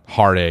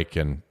heartache,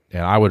 and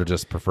I would have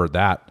just preferred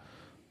that.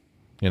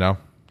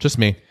 Just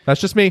me.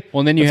 That's just me. Well,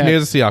 and then me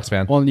as a Seahawks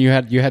fan. Well, and you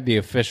had the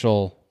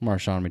official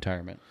Marshawn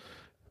retirement.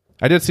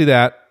 I did see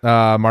that.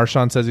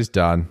 Marshawn says he's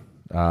done.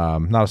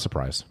 Not a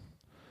surprise.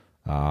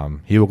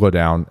 He will go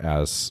down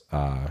as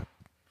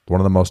one One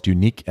of the most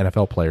unique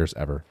NFL players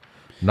ever.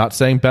 I'm not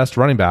saying best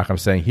running back. I'm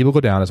saying he will go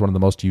down as one of the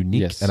most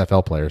unique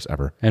NFL players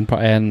ever. And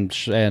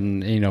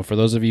for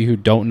those of you who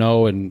don't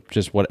know, and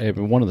just one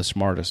of the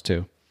smartest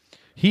too.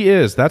 He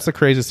is. That's the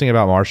craziest thing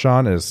about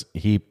Marshawn is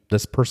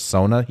this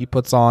persona he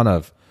puts on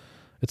of,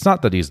 it's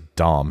not that he's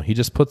dumb. He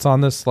just puts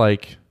on this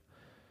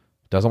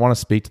doesn't want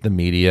to speak to the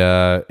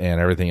media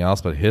and everything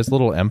else, but his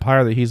little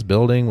empire that he's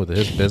building with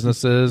his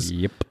businesses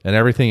and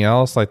everything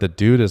else, the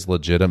dude is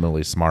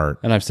legitimately smart.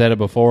 And I've said it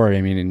before.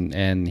 I mean,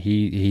 and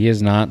he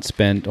has not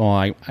spent. Well,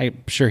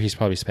 I'm sure he's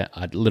probably spent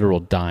a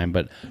literal dime,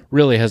 but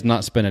really has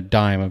not spent a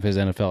dime of his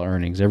NFL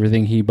earnings.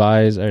 Everything he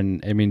buys,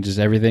 and I mean, just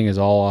everything is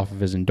all off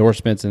of his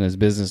endorsements and his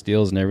business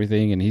deals and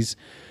everything. And he's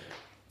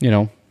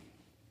got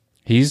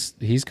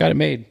it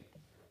made.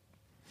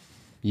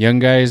 Young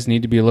guys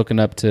need to be looking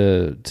up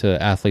to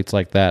athletes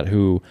like that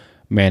who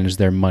manage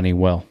their money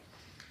well.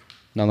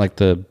 Not like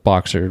the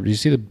boxer. Did you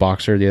see the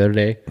boxer the other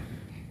day?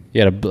 He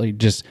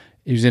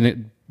was in it,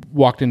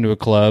 walked into a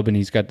club, and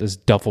he's got this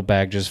duffel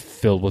bag just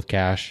filled with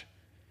cash.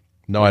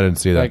 No, I didn't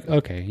see that.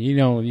 Okay,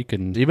 you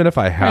can. Even if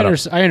I had,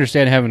 I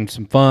understand having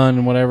some fun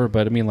and whatever,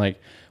 but I mean,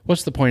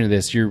 what's the point of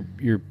this? You're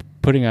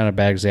putting on a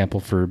bad example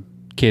for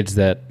kids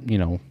that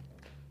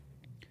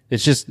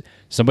it's just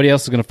somebody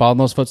else is going to follow in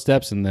those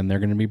footsteps, and then they're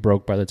going to be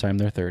broke by the time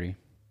they're 30.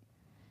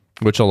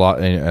 Which a lot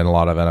of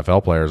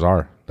NFL players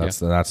are. That's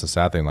the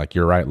sad thing.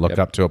 You're right. Look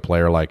up to a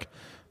player like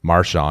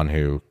Marshawn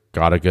who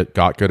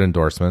got good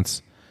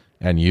endorsements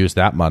and used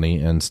that money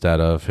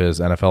instead of his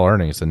NFL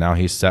earnings, and now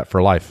he's set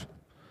for life,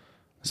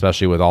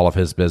 especially with all of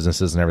his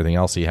businesses and everything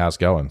else he has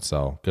going.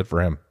 So good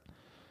for him.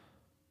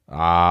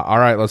 All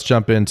right, let's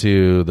jump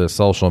into the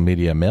social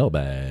media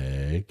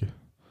mailbag.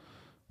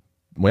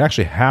 We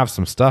actually have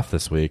some stuff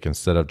this week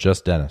instead of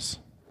just Dennis.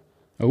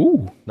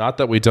 Ooh. Not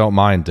that we don't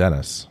mind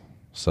Dennis.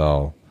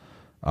 So,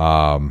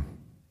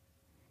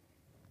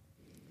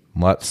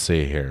 let's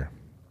see here.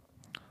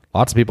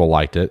 Lots of people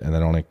liked it, and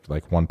then only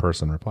one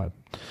person replied.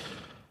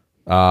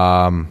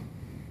 I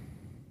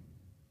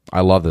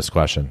love this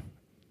question.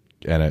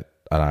 So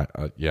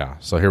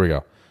here we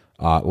go.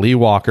 Lee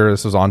Walker,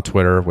 this is on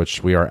Twitter,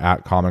 which we are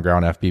at Common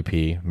Ground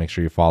FBP. Make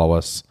sure you follow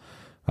us.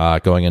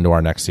 Going into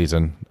our next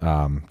season,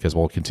 because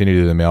we'll continue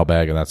to do the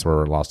mailbag, and that's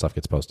where a lot of stuff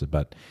gets posted.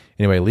 But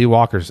anyway, Lee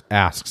Walker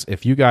asks,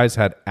 if you guys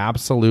had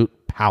absolute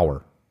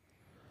power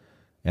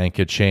and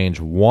could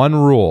change one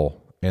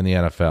rule in the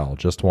NFL,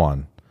 just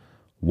one,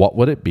 what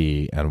would it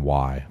be and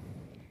why?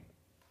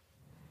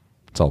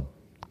 It's a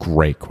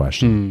great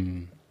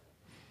question.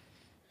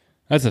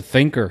 That's a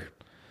thinker.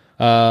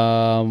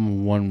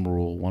 One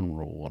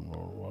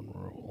rule.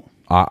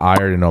 I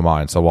already know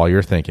mine, so while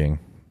you're thinking,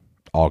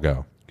 I'll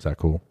go. Is that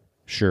cool?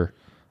 Sure.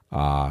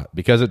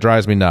 Because it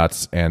drives me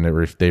nuts, and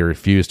they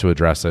refuse to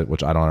address it,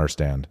 which I don't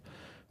understand.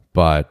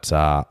 But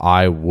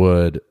I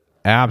would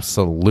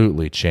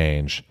absolutely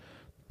change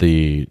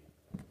the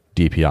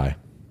DPI.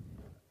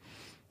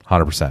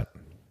 100%.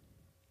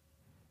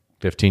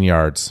 15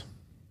 yards.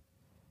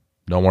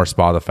 No more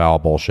spot the foul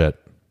bullshit.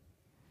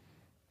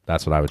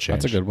 That's what I would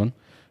change. That's a good one.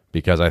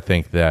 Because I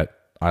think that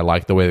I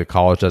like the way the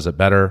college does it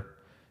better.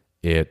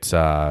 It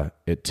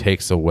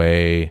takes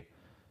away...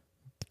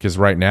 Because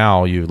right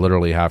now you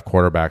literally have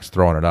quarterbacks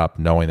throwing it up,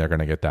 knowing they're going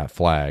to get that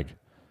flag.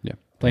 Yeah,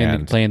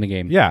 playing the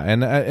game. Yeah,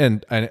 and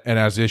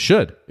as it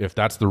should. If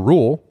that's the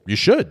rule, you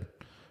should.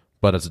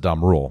 But it's a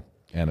dumb rule,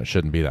 and it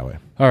shouldn't be that way.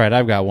 All right,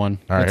 I've got one.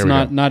 All right, it's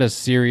not as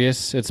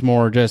serious. It's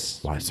more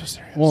just why so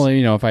serious? Well,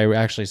 if I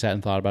actually sat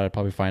and thought about it, I'd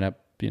probably find out,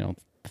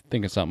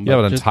 think of something. You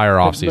have an entire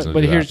offseason.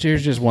 But here's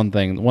just one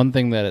thing. One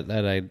thing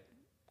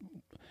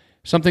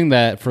something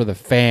that for the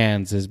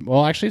fans is,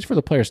 well, actually it's for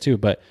the players too,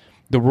 but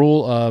the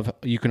rule of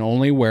you can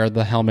only wear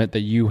the helmet that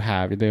you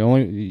have.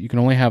 You can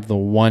only have the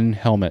one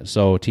helmet,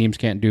 so teams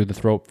can't do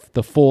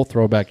the full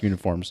throwback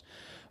uniforms.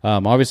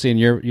 Obviously, in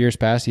years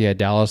past, you had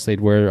Dallas. They'd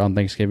wear on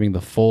Thanksgiving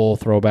the full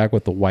throwback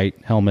with the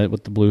white helmet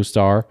with the blue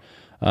star.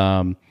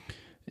 Now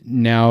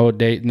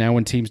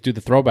when teams do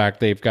the throwback,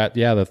 they've got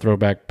the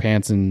throwback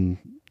pants and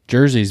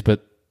jerseys,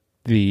 but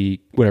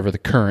whatever the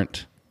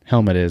current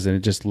helmet is, and it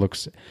just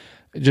looks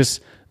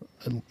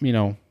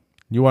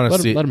You want to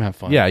see? Let them have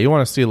fun. Yeah, you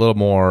want to see a little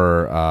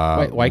more.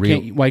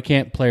 Why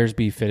can't players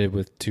be fitted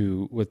with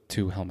two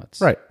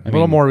helmets? Right, a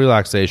little more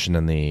relaxation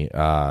in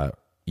the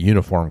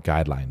uniform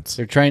guidelines.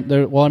 They're trying.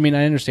 Well, I mean,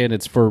 I understand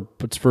it's for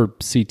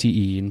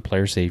CTE and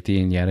player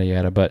safety and yada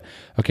yada. But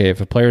okay,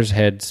 if a player's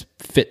head's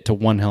fit to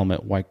one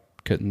helmet, why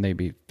couldn't they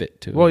be fit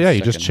to? Well,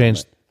 you just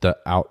change the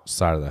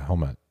outside of the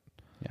helmet.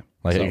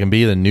 Yeah, it can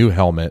be the new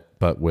helmet,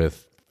 but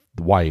with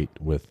white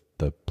with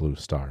the blue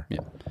star.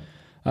 Yeah.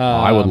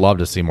 I would love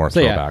to see more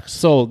throwbacks. Yeah.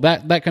 So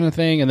that kind of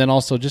thing, and then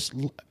also just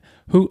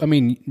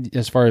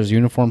as far as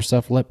uniform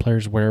stuff, let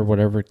players wear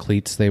whatever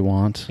cleats they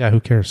want. Yeah, who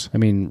cares? I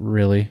mean,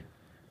 really,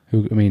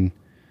 the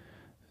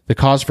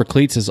cause for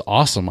cleats is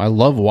awesome. I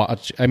love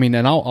watch. I mean,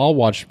 and I'll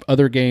watch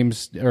other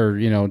games or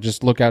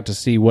just look out to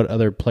see what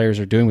other players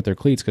are doing with their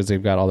cleats because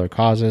they've got all their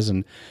causes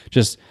and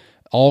just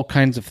all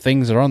kinds of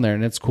things that are on there,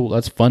 and it's cool.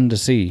 That's fun to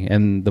see,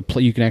 and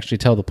you can actually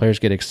tell the players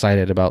get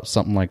excited about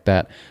something like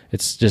that.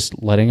 It's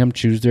just letting them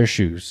choose their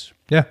shoes.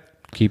 Yeah.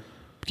 Keep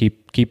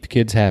the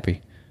kids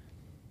happy.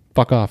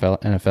 Fuck off,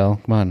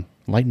 NFL. Come on,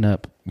 lighten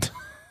up.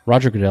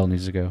 Roger Goodell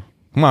needs to go.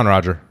 Come on,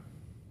 Roger.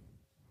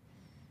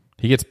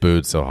 He gets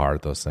booed so hard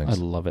at those things.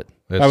 I love it.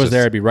 It's If I was just-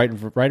 there, I'd be right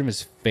in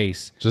his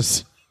face,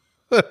 Just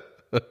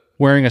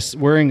wearing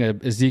a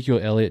Ezekiel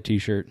Elliott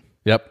t-shirt.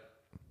 Yep,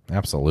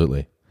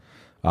 absolutely.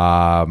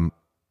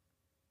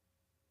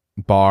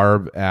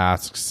 Barb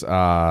asks,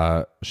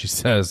 she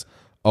says,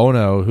 "Oh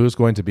no, who's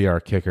going to be our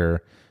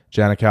kicker?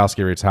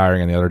 Janikowski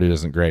retiring, and the other dude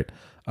isn't great."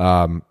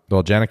 Well,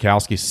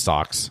 Janikowski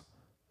sucks.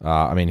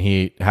 I mean,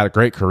 he had a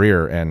great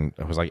career and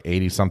it was like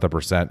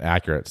 80-something%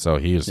 accurate, so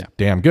he's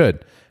damn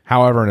good.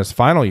 However, in his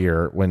final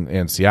year when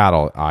in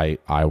Seattle, I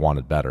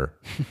wanted better,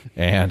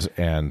 and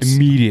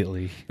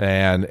Immediately.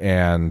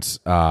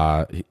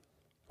 I'll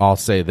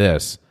say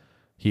this: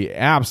 he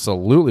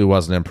absolutely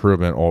was an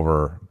improvement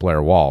over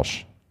Blair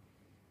Walsh.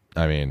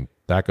 I mean,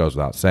 that goes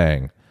without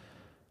saying.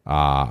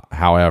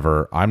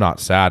 However, I'm not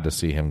sad to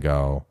see him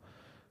go.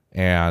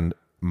 And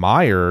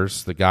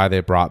Myers, the guy they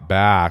brought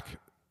back,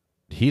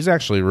 he's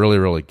actually really,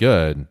 really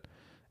good.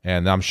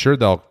 And I'm sure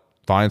they'll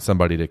find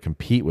somebody to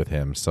compete with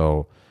him.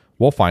 So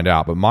we'll find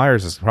out. But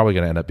Myers is probably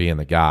going to end up being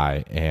the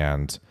guy.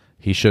 And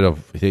they should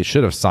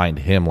have signed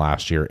him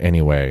last year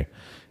anyway.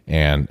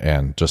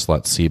 And just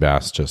let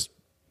Seabass just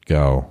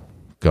go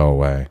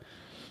away.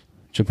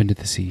 Jump into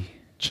the sea.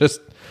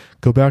 Just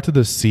go back to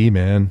the sea,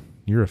 man.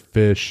 You're a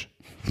fish.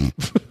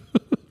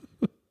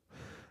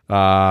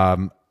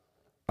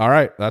 All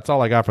right, that's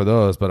all I got for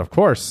those. But of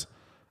course,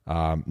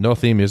 no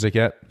theme music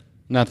yet.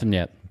 Nothing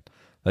yet.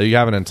 You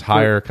have an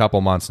entire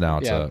couple months now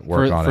to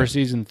work on for it.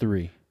 season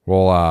 3.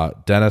 Well,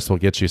 Dennis will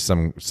get you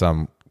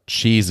some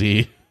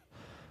cheesy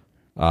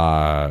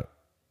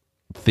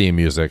theme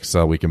music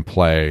so we can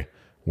play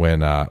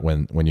when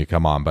you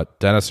come on. But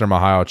Dennis from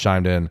Ohio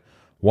chimed in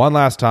one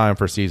last time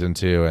for season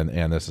 2,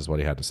 and this is what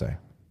he had to say.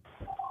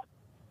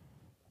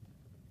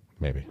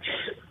 Maybe.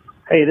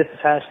 Hey, this is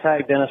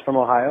hashtag Dennis from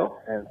Ohio,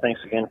 and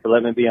thanks again for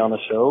letting me be on the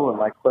show. And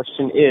my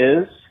question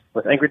is,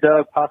 with Angry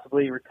Doug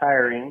possibly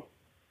retiring,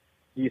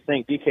 do you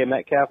think DK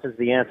Metcalf is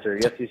the answer?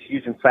 Yes, he's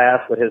huge and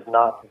fast, but his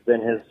knock has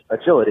been his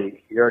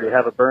agility. You already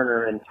have a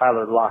burner in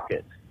Tyler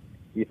Lockett.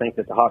 Do you think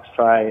that the Hawks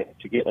try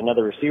to get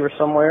another receiver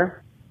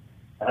somewhere?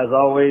 As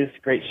always,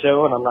 great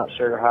show, and I'm not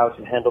sure how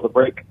to handle the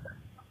break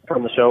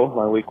from the show.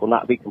 My week will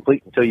not be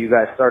complete until you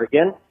guys start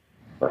again.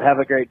 But have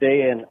a great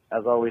day, and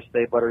as always,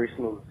 stay buttery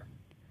smooth.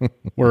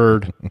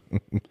 Word.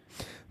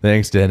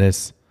 Thanks,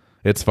 Dennis.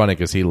 It's funny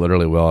because he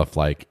literally will.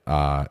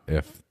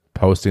 If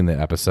posting the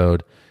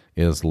episode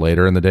is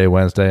later in the day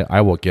Wednesday,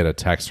 I will get a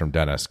text from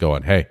Dennis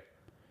going, "Hey,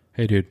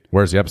 Dude.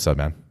 where's the episode,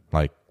 man?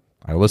 Like,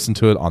 I listened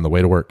to it on the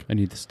way to work. I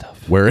need the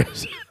stuff. Where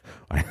is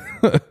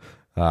it?"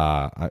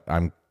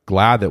 I'm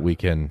glad that we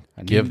can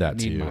give that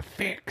to need you. my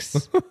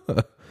fix.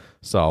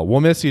 So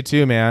we'll miss you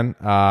too, man.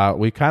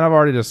 We kind of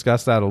already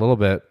discussed that a little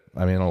bit.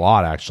 I mean, a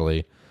lot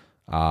actually.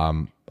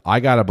 I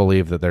gotta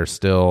believe that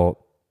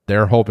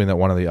they're hoping that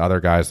one of the other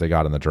guys they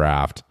got in the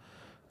draft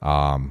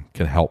can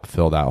help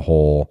fill that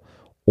hole,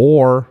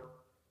 or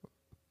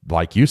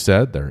like you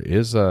said, there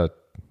is a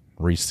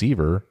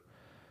receiver,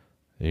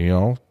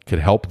 could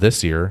help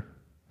this year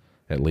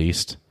at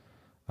least.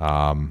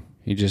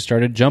 He just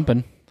started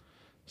jumping.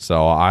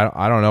 So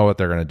I don't know what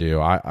they're gonna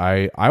do.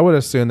 I would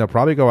assume they'll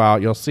probably go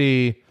out. You'll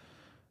see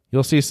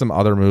some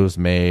other moves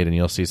made, and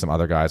you'll see some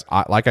other guys.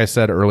 Like I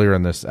said earlier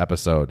in this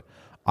episode,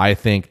 I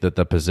think that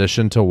the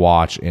position to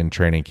watch in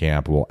training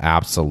camp will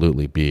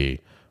absolutely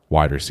be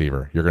wide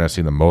receiver. You're going to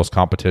see the most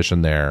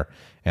competition there,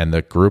 and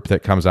the group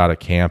that comes out of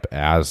camp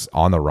as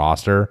on the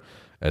roster,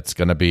 it's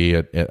going to be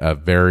it's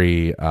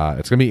going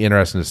to be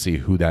interesting to see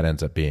who that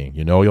ends up being.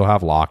 You'll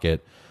have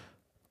Lockett,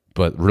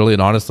 but really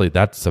and honestly,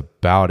 that's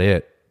about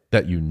it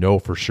that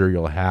for sure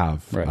you'll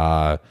have.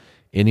 Right.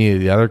 Any of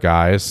the other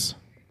guys,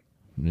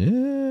 I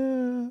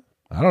don't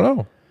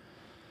know.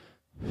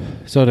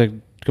 So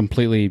to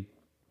completely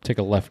take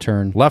a left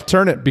turn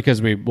it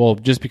because we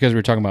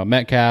were talking about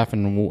Metcalf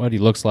and what he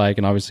looks like,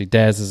 and obviously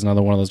Dez is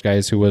another one of those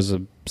guys who was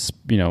a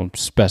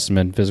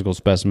physical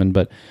specimen.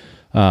 But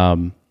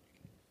have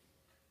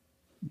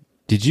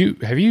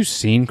you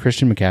seen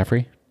Christian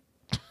McCaffrey?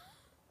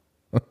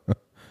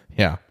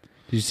 Yeah.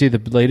 Did you see the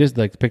latest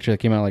the picture that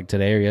came out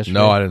today or yesterday?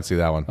 No, I didn't see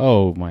that one.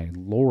 Oh my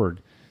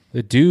Lord,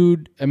 the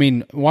dude! I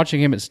mean,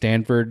 watching him at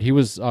Stanford, he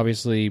was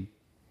obviously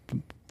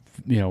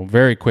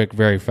very quick,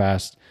 very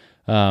fast,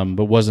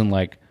 but wasn't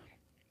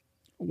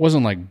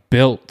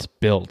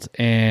built.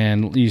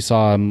 And you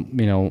saw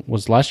him,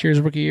 was last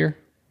year's rookie year?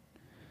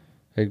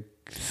 I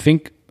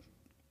think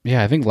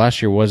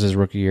last year was his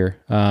rookie year.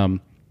 Was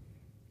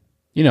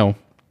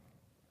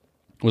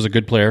a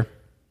good player,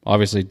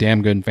 obviously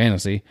damn good in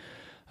fantasy.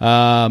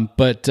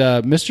 But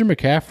Mr.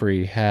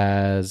 McCaffrey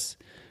has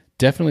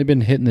definitely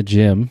been hitting the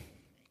gym.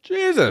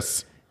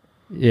 Jesus.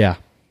 Yeah.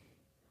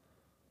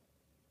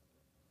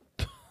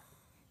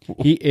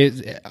 He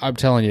is. I'm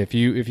telling you, if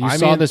you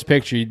saw this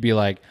picture, you'd be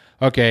like,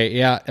 okay,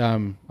 yeah.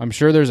 I'm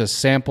sure there's a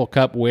sample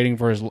cup waiting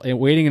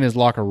in his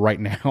locker right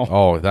now.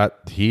 Oh, that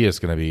he is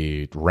going to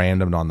be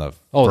randomed on the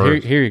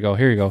here you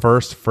go.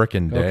 first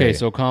frickin' day. Okay,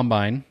 so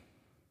combine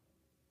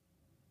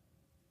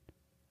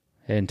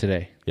and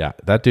today. Yeah,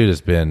 that dude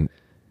has been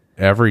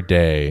every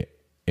day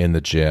in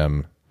the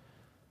gym.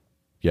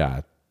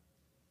 Yeah.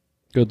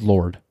 Good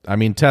Lord. I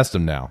mean, test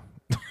him now.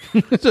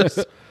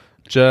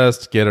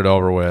 Just get it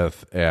over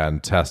with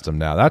and test him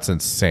now. That's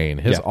insane.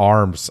 His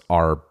arms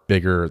are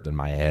bigger than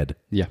my head.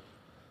 Yeah.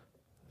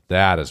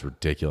 That is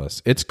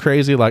ridiculous. It's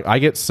crazy. Like, I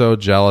get so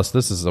jealous.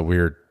 This is a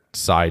weird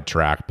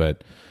sidetrack,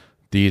 but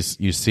you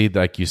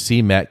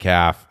see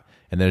Metcalf,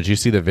 and then did you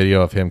see the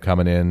video of him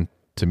coming in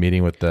to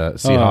meeting with the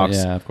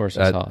Seahawks? Yeah, of course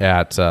I saw it.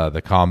 At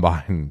the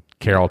combine.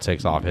 Carroll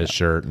takes off his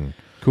shirt, and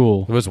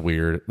cool. it was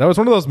weird. That was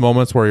one of those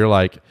moments where you're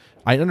like,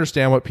 I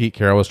understand what Pete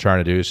Carroll was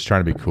trying to do. He's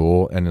trying to be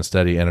cool, and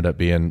instead he ended up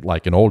being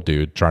like an old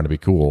dude trying to be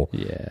cool.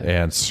 Yeah.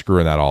 And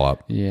screwing that all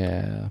up.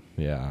 Yeah.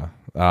 Yeah.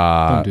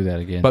 Don't do that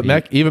again.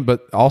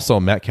 But also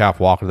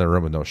Metcalf walking in the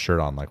room with no shirt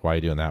on. Like, why are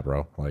you doing that,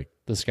 bro? Like,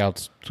 the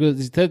scouts.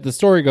 The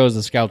story goes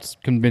the scouts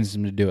convinced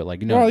him to do it. Like,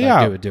 do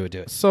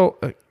it. So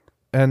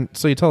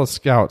you tell the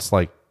scouts,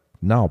 like,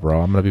 no,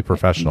 bro, I'm going to be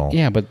professional.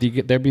 Yeah, but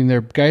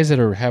they're guys that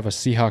have a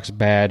Seahawks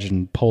badge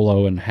and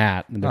polo and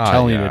hat, and they're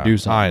telling you to do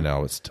something. I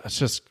know. It's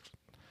just,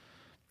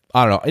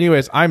 I don't know.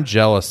 Anyways, I'm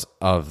jealous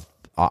of.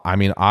 I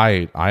mean,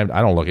 I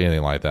don't look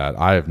anything like that.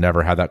 I've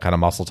never had that kind of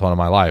muscle tone in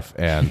my life,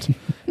 and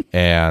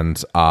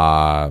it's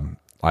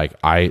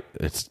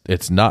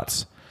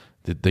nuts.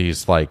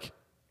 These, like,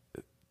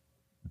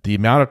 the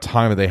amount of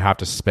time that they have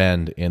to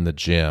spend in the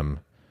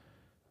gym,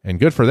 and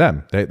good for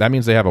them. That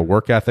means they have a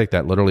work ethic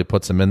that literally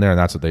puts them in there, and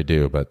that's what they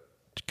do. But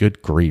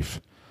good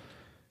grief,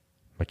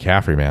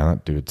 McCaffrey, man,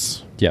 that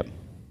dude's. Yep.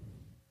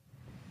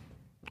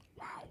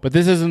 Wow. But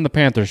this isn't the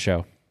Panthers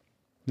show.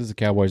 This is the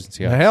Cowboys and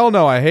Seahawks. Hell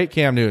no, I hate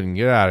Cam Newton.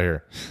 Get out of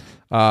here.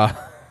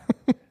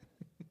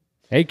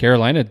 Hey,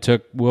 Carolina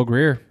took Will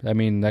Grier. I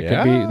mean,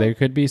 there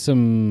could be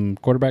some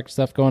quarterback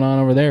stuff going on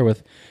over there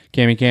with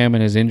Cam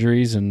and his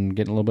injuries and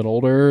getting a little bit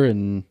older,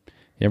 and you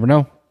never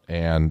know.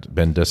 And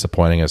been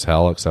disappointing as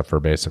hell, except for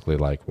basically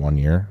like 1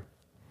 year.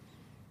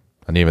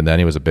 And even then,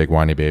 he was a big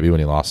whiny baby when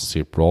he lost the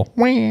Super Bowl.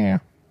 Wah.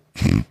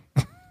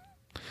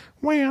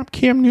 Wah, I'm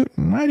Cam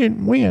Newton. I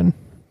didn't win.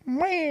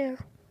 Wah.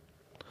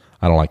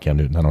 I don't like Cam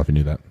Newton. I don't know if you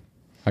knew that.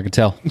 I could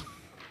tell.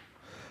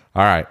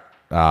 All right.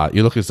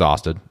 You look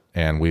exhausted,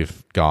 and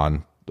we've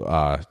gone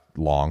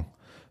long.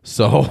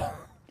 So,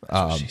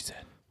 That's what she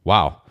said.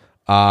 Wow.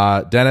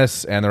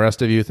 Dennis and the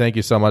rest of you, thank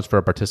you so much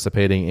for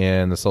participating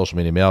in the social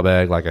media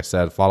mailbag. Like I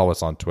said, follow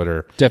us on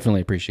Twitter.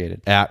 Definitely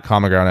appreciated. At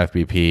Common Ground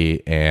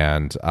FBP,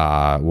 and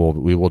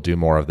we will do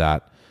more of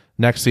that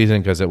next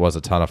season because it was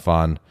a ton of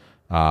fun.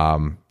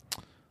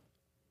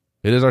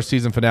 It is our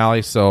season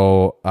finale,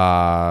 so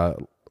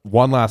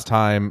one last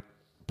time,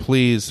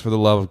 please, for the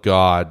love of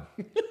God.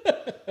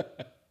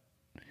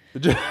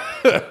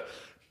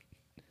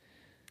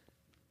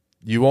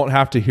 You won't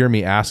have to hear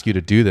me ask you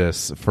to do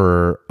this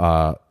for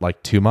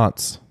like 2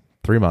 months,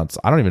 3 months.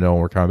 I don't even know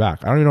when we're coming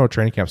back. I don't even know what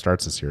training camp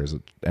starts this year. Is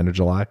it end of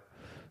July?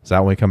 Is that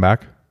when we come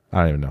back? I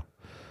don't even know.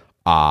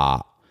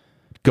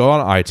 Go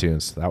on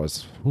iTunes. That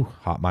was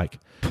hot mic.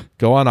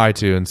 Go on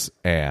iTunes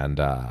and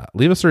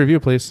leave us a review,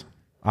 please.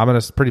 I'm going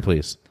to pretty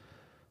please.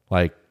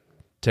 Like,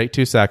 take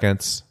 2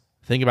 seconds.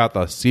 Think about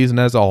the season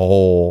as a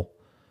whole.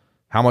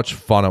 How much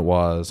fun it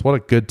was. What a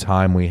good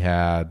time we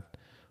had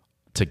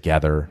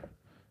together.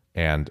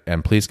 And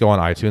please go on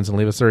iTunes and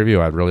leave us a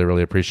review. I'd really,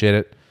 really appreciate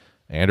it.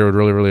 Andrew would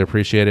really, really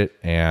appreciate it.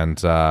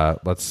 And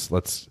let's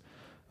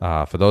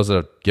for those that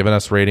have given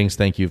us ratings,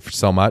 thank you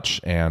so much.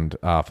 And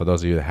for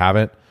those of you that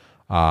haven't,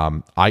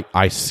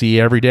 I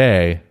see every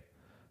day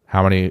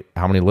how many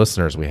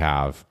listeners we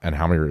have and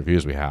how many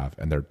reviews we have,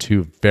 and they're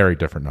two very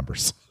different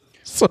numbers.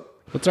 So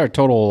what's our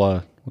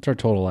total? What's our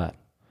total at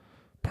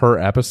per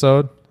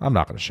episode? I'm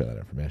not going to share that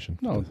information.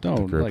 No,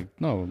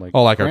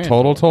 like our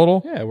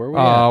total. Yeah, where we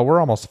at?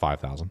 We're almost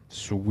 5,000.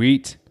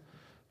 Sweet.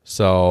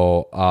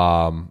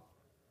 So,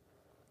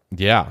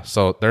 yeah.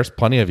 So there's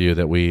plenty of you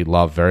that we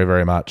love very,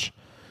 very much,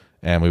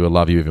 and we would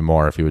love you even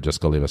more if you would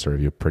just go leave us a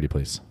review, pretty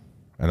please.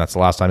 And that's the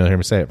last time you'll hear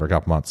me say it for a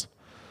couple months.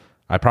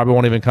 I probably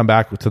won't even come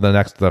back to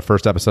the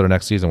first episode of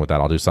next season with that.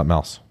 I'll do something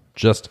else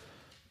just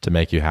to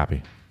make you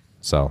happy.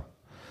 So,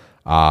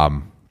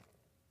 all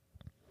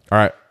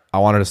right. I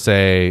wanted to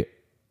say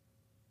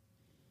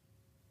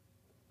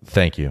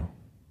thank you.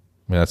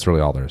 I mean, that's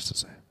really all there is to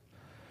say.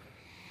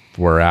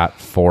 We're at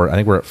I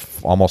think we're at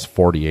almost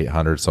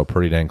 4,800, so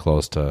pretty dang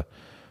close to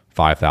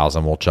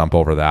 5,000. We'll jump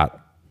over that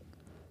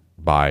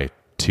by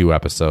 2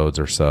 episodes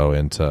or so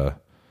into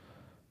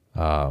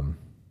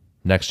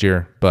next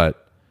year.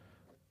 But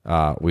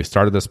we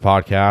started this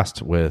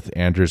podcast with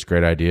Andrew's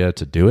great idea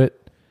to do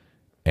it,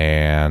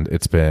 and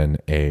it's been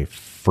a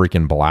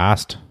freaking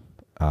blast.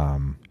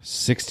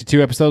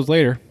 62 episodes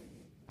later.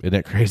 Isn't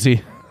it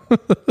crazy?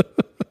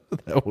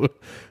 So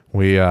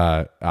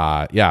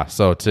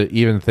to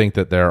even think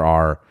that there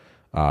are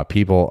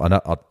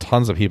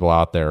tons of people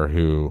out there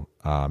who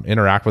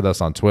interact with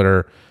us on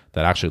Twitter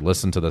that actually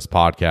listen to this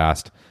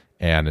podcast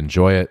and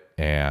enjoy it.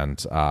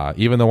 And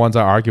even the ones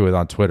I argue with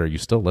on Twitter, you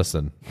still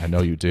listen. I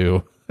know you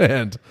do.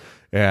 And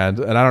I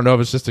don't know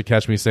if it's just to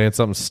catch me saying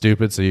something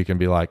stupid so you can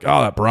be like,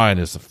 oh, that Brian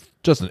is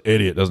just an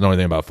idiot, doesn't know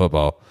anything about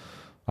football.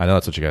 I know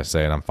that's what you guys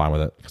say, and I'm fine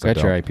with it. Got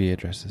your IP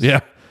addresses.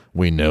 Yeah.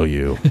 We know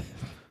you.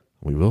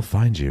 We will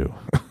find you.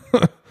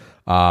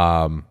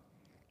 But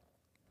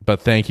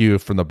thank you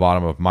from the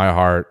bottom of my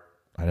heart.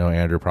 I know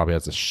Andrew probably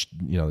has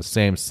the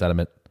same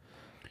sentiment.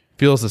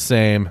 Feels the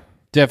same.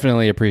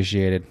 Definitely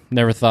appreciated.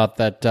 Never thought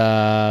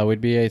that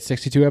we'd be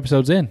 62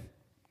 episodes in.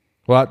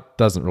 Well, that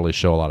doesn't really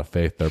show a lot of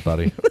faith there,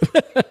 buddy.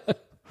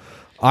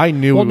 I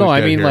knew. Well, no,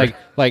 I mean, here.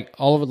 like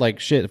all of it,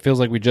 like shit. It feels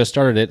like we just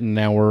started it, and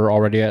now we're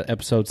already at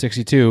episode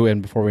 62,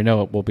 and before we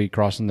know it, we'll be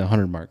crossing the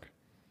 100 mark.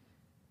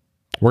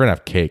 We're gonna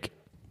have cake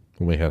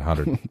when we hit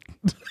 100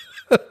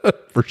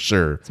 for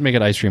sure. Let's make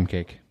it ice cream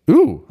cake.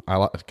 Ooh, I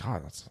like.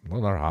 God, that's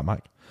another hot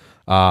mic.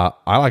 I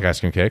like ice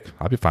cream cake.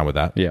 I'd be fine with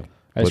that. Yeah,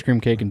 ice cream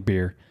cake and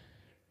beer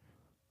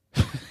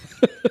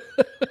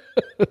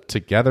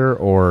together,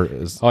 or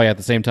is Oh yeah, at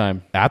the same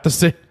time. at the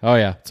same? Oh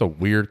yeah, It's a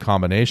weird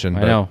combination.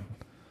 I but know.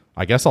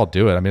 I guess I'll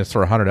do it. I mean, it's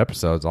for 100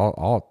 episodes.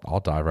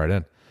 I'll dive right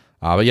in.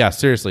 But yeah,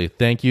 seriously,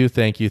 thank you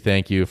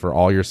for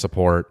all your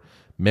support.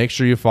 Make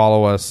sure you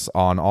follow us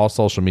on all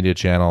social media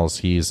channels.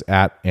 He's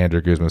at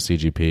Andrew Guzman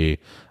CGP.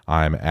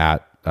 I'm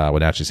at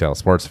Wenatchee Seattle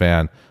Sports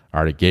Fan. I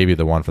already gave you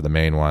the one for the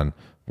main one.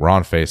 We're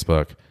on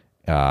Facebook.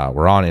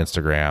 We're on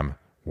Instagram.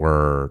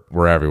 We're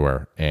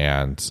everywhere.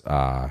 And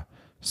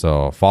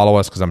so follow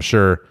us, because I'm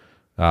sure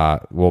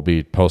we'll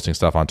be posting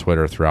stuff on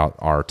Twitter throughout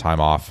our time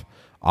off.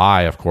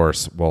 I, of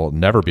course, will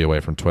never be away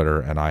from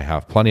Twitter, and I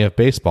have plenty of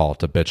baseball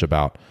to bitch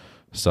about.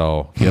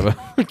 So give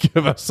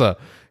us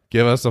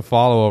a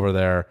follow over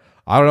there.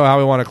 I don't know how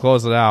we want to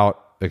close it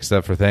out,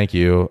 except for thank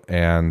you.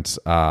 And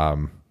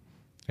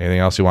anything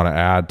else you want to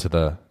add to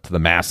the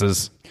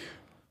masses?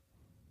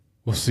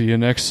 We'll see you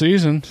next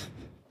season.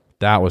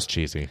 That was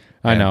cheesy.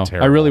 I and know.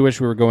 terrible. I really wish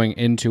we were going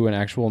into an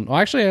actual. Well,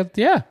 actually,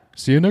 yeah.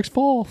 See you next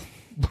fall.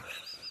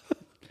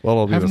 Well,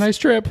 it'll be Have a nice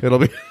trip. It'll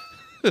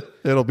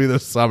be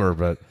this summer,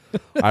 but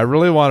I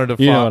really wanted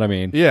to. You know what I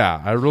mean?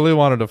 Yeah, I really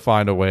wanted to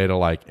find a way to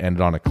like end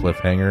it on a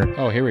cliffhanger.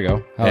 Oh, here we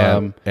go.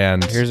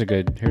 And here's a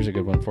good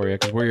one for you,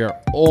 because we are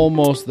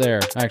almost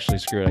there. Actually,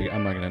 screw it.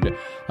 I'm not gonna do it.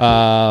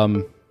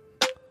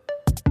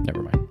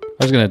 Never mind.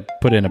 I was gonna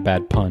put in a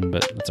bad pun,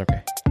 but that's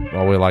okay.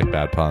 Well, we like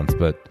bad puns,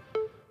 but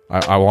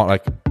I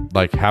want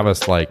like have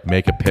us like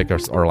make a pick,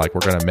 or like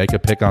we're gonna make a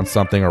pick on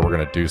something, or we're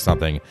gonna do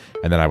something,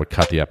 and then I would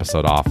cut the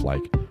episode off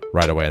like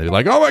right away, and they'd be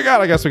like, "Oh my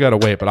god, I guess we gotta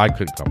wait." But I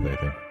couldn't come up with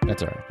anything.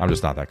 That's all right. I'm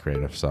just not that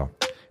creative. So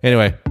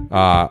anyway,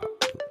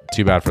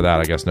 too bad for that.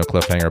 I guess no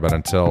cliffhanger. But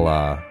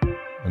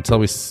until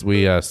we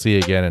see you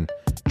again in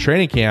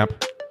training camp,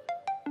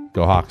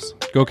 go Hawks.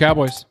 Go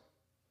Cowboys.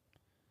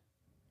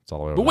 It's all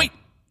the way over.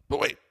 But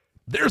wait,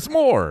 there's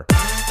more.